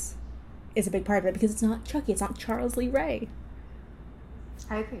in this is a big part of it, because it's not Chucky, it's not Charles Lee Ray.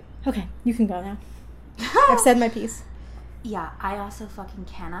 I agree. Okay, you can go now. I've said my piece. Yeah, I also fucking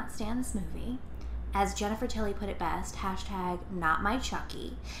cannot stand this movie. As Jennifer Tilly put it best, #not my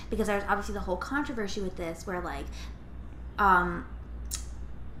Chucky, because there's obviously the whole controversy with this where, like,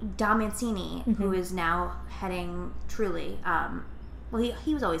 Dom Mancini, who is now heading Truly, well,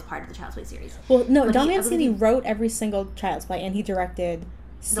 he was always part of the Child's Play series. Well, no, Dom Mancini wrote every single Child's Play, and he directed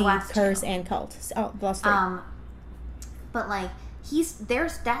Seed, Curse, and Cult. Oh, the last three. But, like,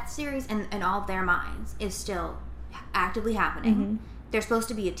 there's that series, and all of their minds is still actively happening. There's supposed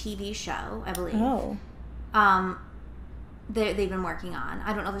to be a TV show, I believe. Oh. They've been working on.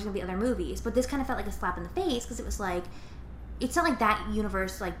 I don't know if there's going to be other movies, but this kind of felt like a slap in the face because it was like, it's not like that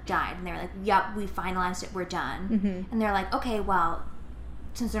universe like died and they were like, yep, we finalized it, we're done. And they're like, okay, well,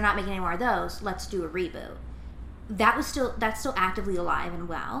 since they're not making any more of those, let's do a reboot. That's still actively alive and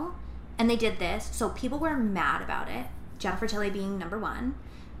well, and they did this, so people were mad about it. Jennifer Tilly being number one,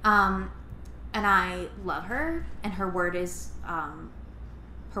 and I love her, and her word is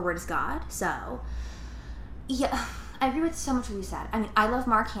God. So, yeah, I agree with so much what you said. I mean, I love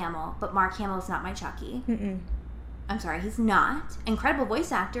Mark Hamill, but Mark Hamill is not my Chucky. I'm sorry, he's not. Incredible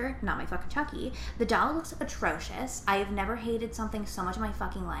voice actor, not my fucking Chucky. The doll looks atrocious. I have never hated something so much in my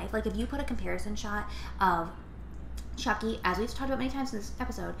fucking life. Like, if you put a comparison shot of Chucky, as we've talked about many times in this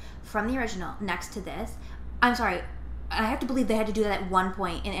episode, from the original next to this, I'm sorry, I have to believe they had to do that at one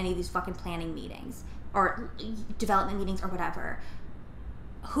point in any of these fucking planning meetings or development meetings or whatever.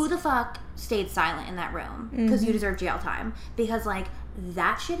 Who the fuck stayed silent in that room? Because you deserve jail time. Because, like,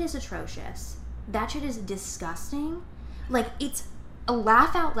 that shit is atrocious. That shit is disgusting. Like, it's a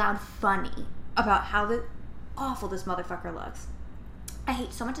laugh out loud funny about how awful this motherfucker looks. I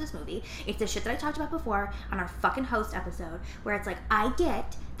hate so much of this movie. It's the shit that I talked about before on our fucking host episode, where it's like, I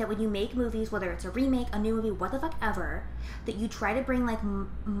get that when you make movies, whether it's a remake, a new movie, what the fuck ever, that you try to bring, like,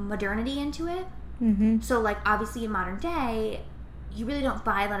 modernity into it. So, like, obviously in modern day, you really don't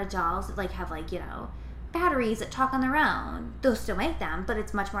buy a lot of dolls that, like, have, like, you know, batteries that talk on their own. They'll still make them, but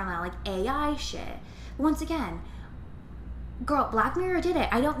it's much more like AI shit. But once again, girl, Black Mirror did it.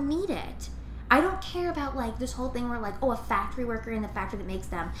 I don't need it. I don't care about, like, this whole thing where, like, oh, a factory worker in the factory that makes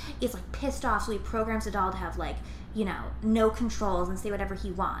them is, like, pissed off, so he programs a doll to have, like, you know, no controls and say whatever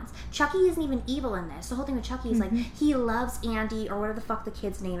he wants. Chucky isn't even evil in this. The whole thing with Chucky is, like, he loves Andy, or whatever the fuck the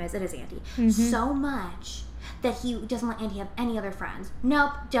kid's name is. It is Andy. So much that he doesn't let Andy have any other friends.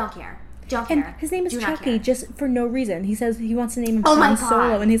 Nope, don't care. Don't care. And his name is Chucky just for no reason. He says he wants to name him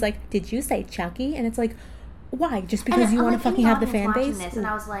Solo, and he's like, did you say Chucky? And it's like, why? Just because you want to fucking have the fan base? This, and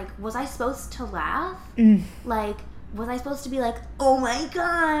I was like, was I supposed to laugh? Like, was I supposed to be like, oh my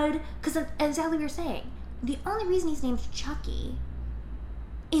god? Because exactly what you're saying. The only reason he's named Chucky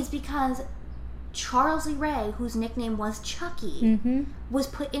is because Charles Lee Ray, whose nickname was Chucky, was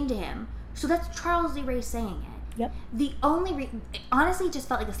put into him. So that's Charles Lee Ray saying it. Yep. The only honestly, it just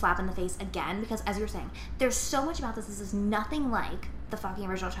felt like a slap in the face again, because as you're saying, there's so much about this. This is nothing like the fucking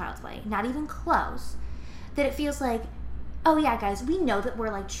original Child's Play. Not even close. That it feels like, oh yeah, guys, we know that we're,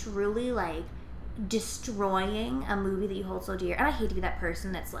 like, truly, like, destroying a movie that you hold so dear. And I hate to be that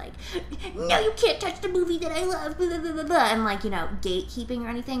person that's like, no, you can't touch the movie that I love, blah, blah, blah, blah, blah, and, like, you know, gatekeeping or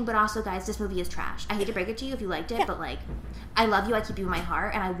anything. But also, guys, this movie is trash. I hate to break it to you if you liked it, but, like, I love you, I keep you in my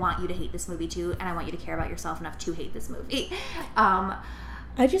heart, and I want you to hate this movie too, and I want you to care about yourself enough to hate this movie.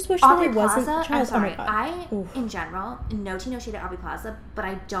 I just wish that it wasn't Plaza, Charles. I'm sorry, Oh my God. in general, no tea, no shade at Aubrey Plaza, but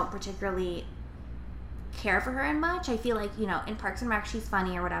I don't particularly care for her in much. I feel like, you know, in Parks and Rec she's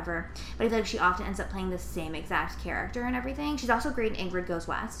funny or whatever, but I feel like she often ends up playing the same exact character and everything. She's also great in Ingrid Goes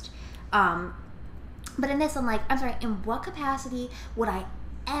West. But in this, I'm like, I'm sorry, in what capacity would I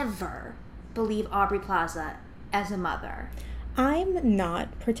ever believe Aubrey Plaza as a mother? I'm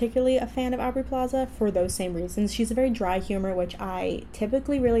not particularly a fan of Aubrey Plaza for those same reasons. She's a very dry humor, which I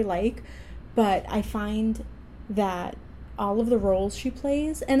typically really like, but I find that all of the roles she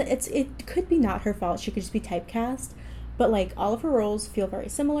plays, and it could be not her fault, she could just be typecast, but, like, all of her roles feel very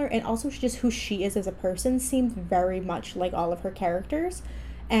similar, and also just who she is as a person seemed very much like all of her characters.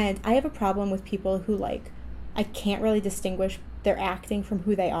 And I have a problem with people who, like, I can't really distinguish their acting from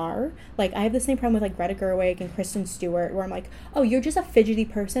who they are. Like, I have the same problem with, like, Greta Gerwig and Kristen Stewart, where I'm like, oh, you're just a fidgety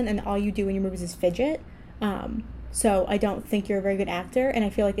person and all you do in your movies is fidget. So I don't think you're a very good actor, and I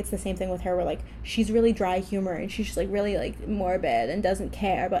feel like it's the same thing with her, where, like, she's really dry humor, and she's just, like, really, like, morbid and doesn't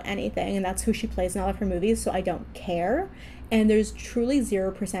care about anything, and that's who she plays in all of her movies, so I don't care. And there's truly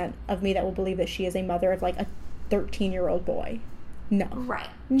 0% of me that will believe that she is a mother of, like, a 13-year-old boy. No. Right.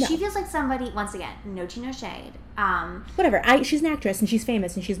 No. She feels like somebody, once again, no tea, no shade. Whatever. She's an actress, and she's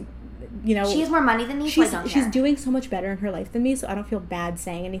famous, and she's, you know... She has more money than me, so I don't care. She's doing so much better in her life than me, so I don't feel bad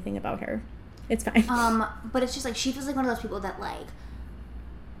saying anything about her. It's fine. But it's just, like, she feels like one of those people that, like,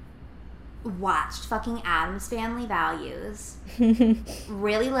 watched fucking Addams Family Values,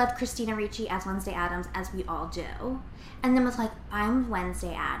 really loved Christina Ricci as Wednesday Addams, as we all do, and then was like, I'm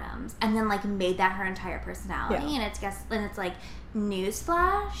Wednesday Addams, and then, like, made that her entire personality. Yeah. And it's like,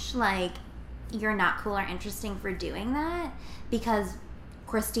 newsflash, like, you're not cool or interesting for doing that, because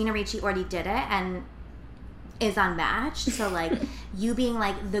Christina Ricci already did it, and is unmatched. So, like, you being,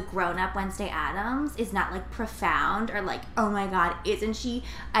 like, the grown-up Wednesday Addams is not, like, profound or, like, oh my god, isn't she?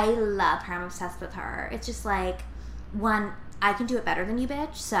 I love her. I'm obsessed with her. It's just, like, one, I can do it better than you,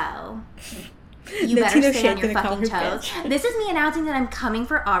 bitch, so you better stay on your fucking toes. This is me announcing that I'm coming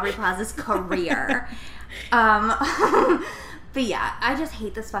for Aubrey Plaza's career. But yeah, I just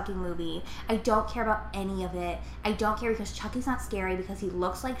hate this fucking movie. I don't care about any of it. I don't care because Chucky's not scary because he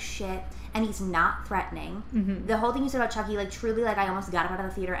looks like shit and he's not threatening. Mm-hmm. The whole thing you said about Chucky, like, truly, like, I almost got up out of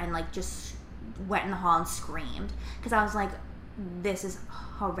the theater and, like, just went in the hall and screamed because I was like, this is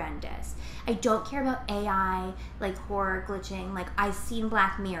horrendous. I don't care about AI, like, horror glitching. Like, I've seen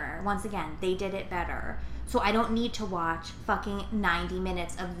Black Mirror. Once again, they did it better. So I don't need to watch fucking 90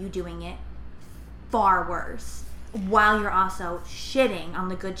 minutes of you doing it far worse, while you're also shitting on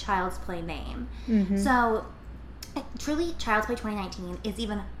the good Child's Play name. Mm-hmm. So, truly, Child's Play 2019 is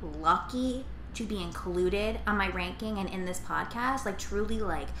even lucky to be included on my ranking and in this podcast. Like, truly,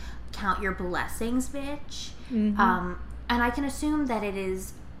 like, count your blessings, bitch. Mm-hmm. And I can assume that it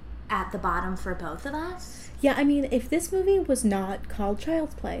is at the bottom for both of us. Yeah, I mean, if this movie was not called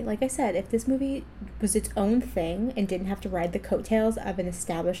Child's Play, like I said, if this movie was its own thing and didn't have to ride the coattails of an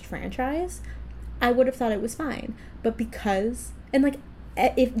established franchise, I would have thought it was fine. But because, and like,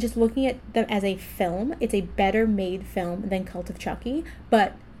 if just looking at them as a film, it's a better made film than Cult of Chucky,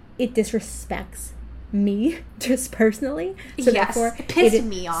 but it disrespects me just personally. So yes, therefore, it pissed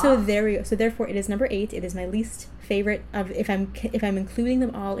me off. So there we go. So therefore, it is number 8. It is my least favorite of, if I'm including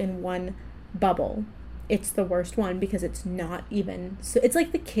them all in one bubble, it's the worst one because it's not even, so it's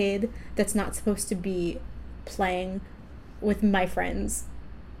like the kid that's not supposed to be playing with my friends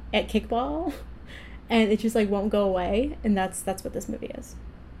at kickball. And it just, like, won't go away. And that's what this movie is.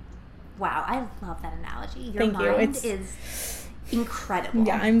 Wow, I love that analogy. Your mind is incredible.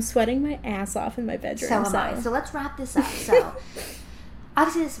 Yeah, I'm sweating my ass off in my bedroom. So am I. So let's wrap this up. So,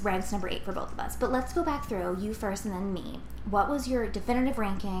 obviously this ranks number 8 for both of us. But let's go back through, you first and then me. What was your definitive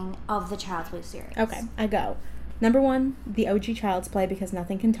ranking of the Child's Play series? Okay, I go. Number 1, the OG Child's Play, because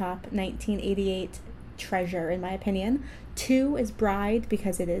nothing can top 1988 treasure, in my opinion. 2 is Bride,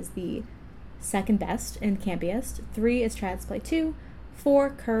 because it is the second best and campiest. 3 is Child's Play 2. 4,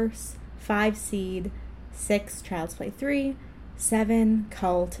 Curse. 5, Seed. 6, Child's Play 3. 7,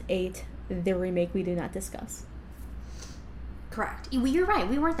 Cult. 8, the remake we do not discuss. Correct. You're right.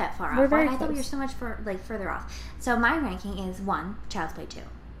 We weren't that far off. Very I close. thought we were so much further off. So my ranking is 1, Child's Play 2.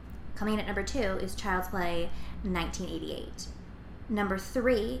 Coming in at number 2 is Child's Play 1988. Number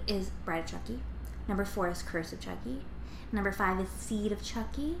 3 is Bride of Chucky. Number 4 is Curse of Chucky. Number 5 is Seed of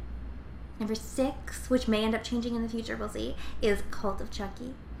Chucky. Number 6, which may end up changing in the future, we'll see, is Cult of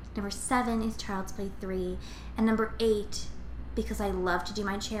Chucky. Number 7 is Child's Play 3. And number 8, because I love to do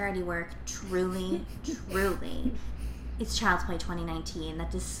my charity work, truly, it's Child's Play 2019,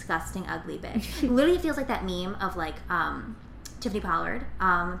 that disgusting, ugly bitch. Literally, it feels like that meme of, like, Tiffany Pollard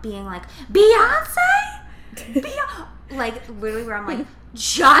being like, Beyonce? Like, literally where I'm like,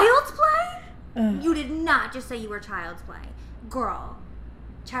 Child's Play? You did not just say you were Child's Play. Girl.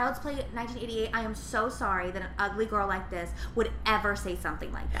 Child's Play 1988, I am so sorry that an ugly girl like this would ever say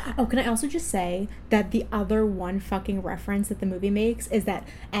something like that. Oh, can I also just say that the other one fucking reference that the movie makes is that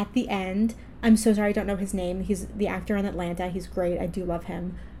at the end, I'm so sorry I don't know his name. He's the actor in Atlanta. He's great. I do love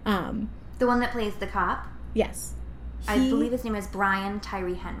him. The one that plays the cop? Yes. I believe his name is Brian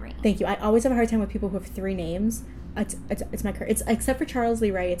Tyree Henry. Thank you. I always have a hard time with people who have 3 names. It's my curse. It's except for Charles Lee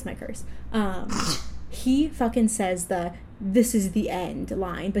Ray, it's my curse. He fucking says "this is the end"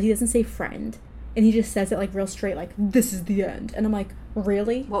 line, but he doesn't say friend. And he just says it, like, real straight, like, this is the end. And I'm like,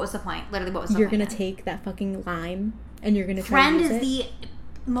 really? What was the point? Literally, what was the You're point? going to take that fucking line and you're going to try friend to use is it?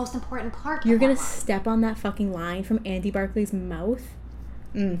 The most important part. You're going to step on that fucking line from Andy Barclay's mouth?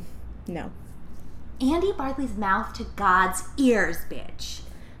 No. Andy Barclay's mouth to God's ears, bitch.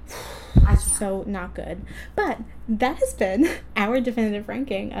 I can't. So not good. But that has been our definitive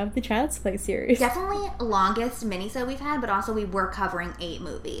ranking of the Child's Play series. Definitely longest minisode we've had, but also we were covering 8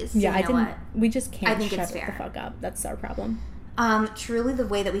 movies. So yeah, you know what? We just can't I think shut it's it fair. the fuck up. That's our problem. Truly the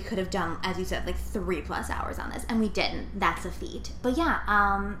way that we could have done, as you said, like 3+ hours on this, and we didn't. That's a feat. But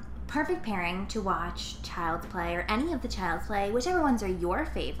yeah, perfect pairing to watch Child's Play or any of the Child's Play, whichever ones are your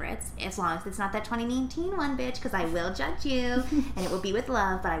favorites, as long as it's not that 2019 one, bitch, because I will judge you, and it will be with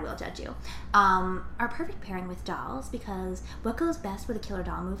love, but I will judge you. Our perfect pairing with dolls, because what goes best with a killer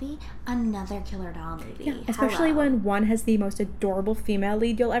doll movie? Another killer doll movie. Yeah, especially when one has the most adorable female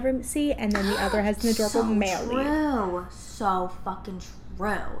lead you'll ever see, and then the other has an adorable male lead. So fucking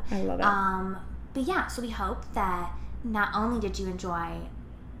true. I love it. But yeah, so we hope that not only did you enjoy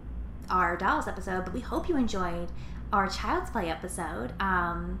our Dolls episode, but we hope you enjoyed our Child's Play episode.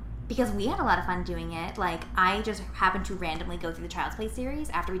 Because we had a lot of fun doing it. Like, I just happened to randomly go through the Child's Play series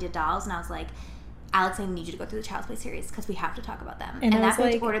after we did Dolls, and I was like, Alex, I need you to go through the Child's Play series because we have to talk about them. And that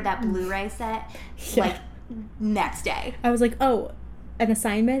bitch ordered that Blu-ray set, like, next day. I was like, oh, an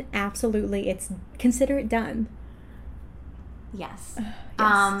assignment? Absolutely. Consider it done. Yes.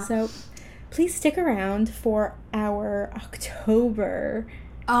 Yes. So, please stick around for our October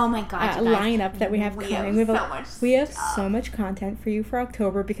oh my god, lineup that we have coming. We have stuff. so much content for you for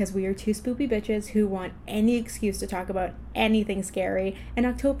October because we are two spoopy bitches who want any excuse to talk about anything scary. And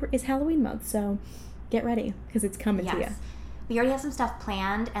October is Halloween month, so get ready because it's coming to you. We already have some stuff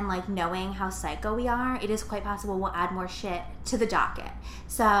planned, and like knowing how psycho we are, it is quite possible we'll add more shit to the docket.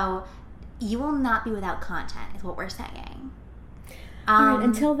 So you will not be without content, is what we're saying. All right,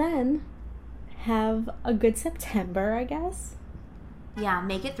 until then, have a good September, I guess. Yeah,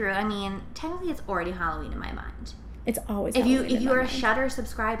 make it through. I mean, technically it's already Halloween in my mind. It's always if Halloween you are a Shudder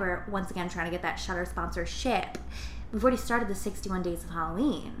subscriber, once again trying to get that Shudder sponsorship, we've already started the 61 days of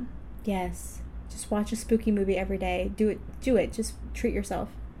Halloween. Yes. Just watch a spooky movie every day. Do it. Just treat yourself.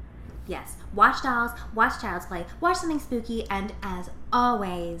 Yes. Watch Dolls, watch Child's Play, watch something spooky, and as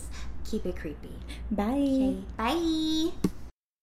always, keep it creepy. Bye. Okay, bye.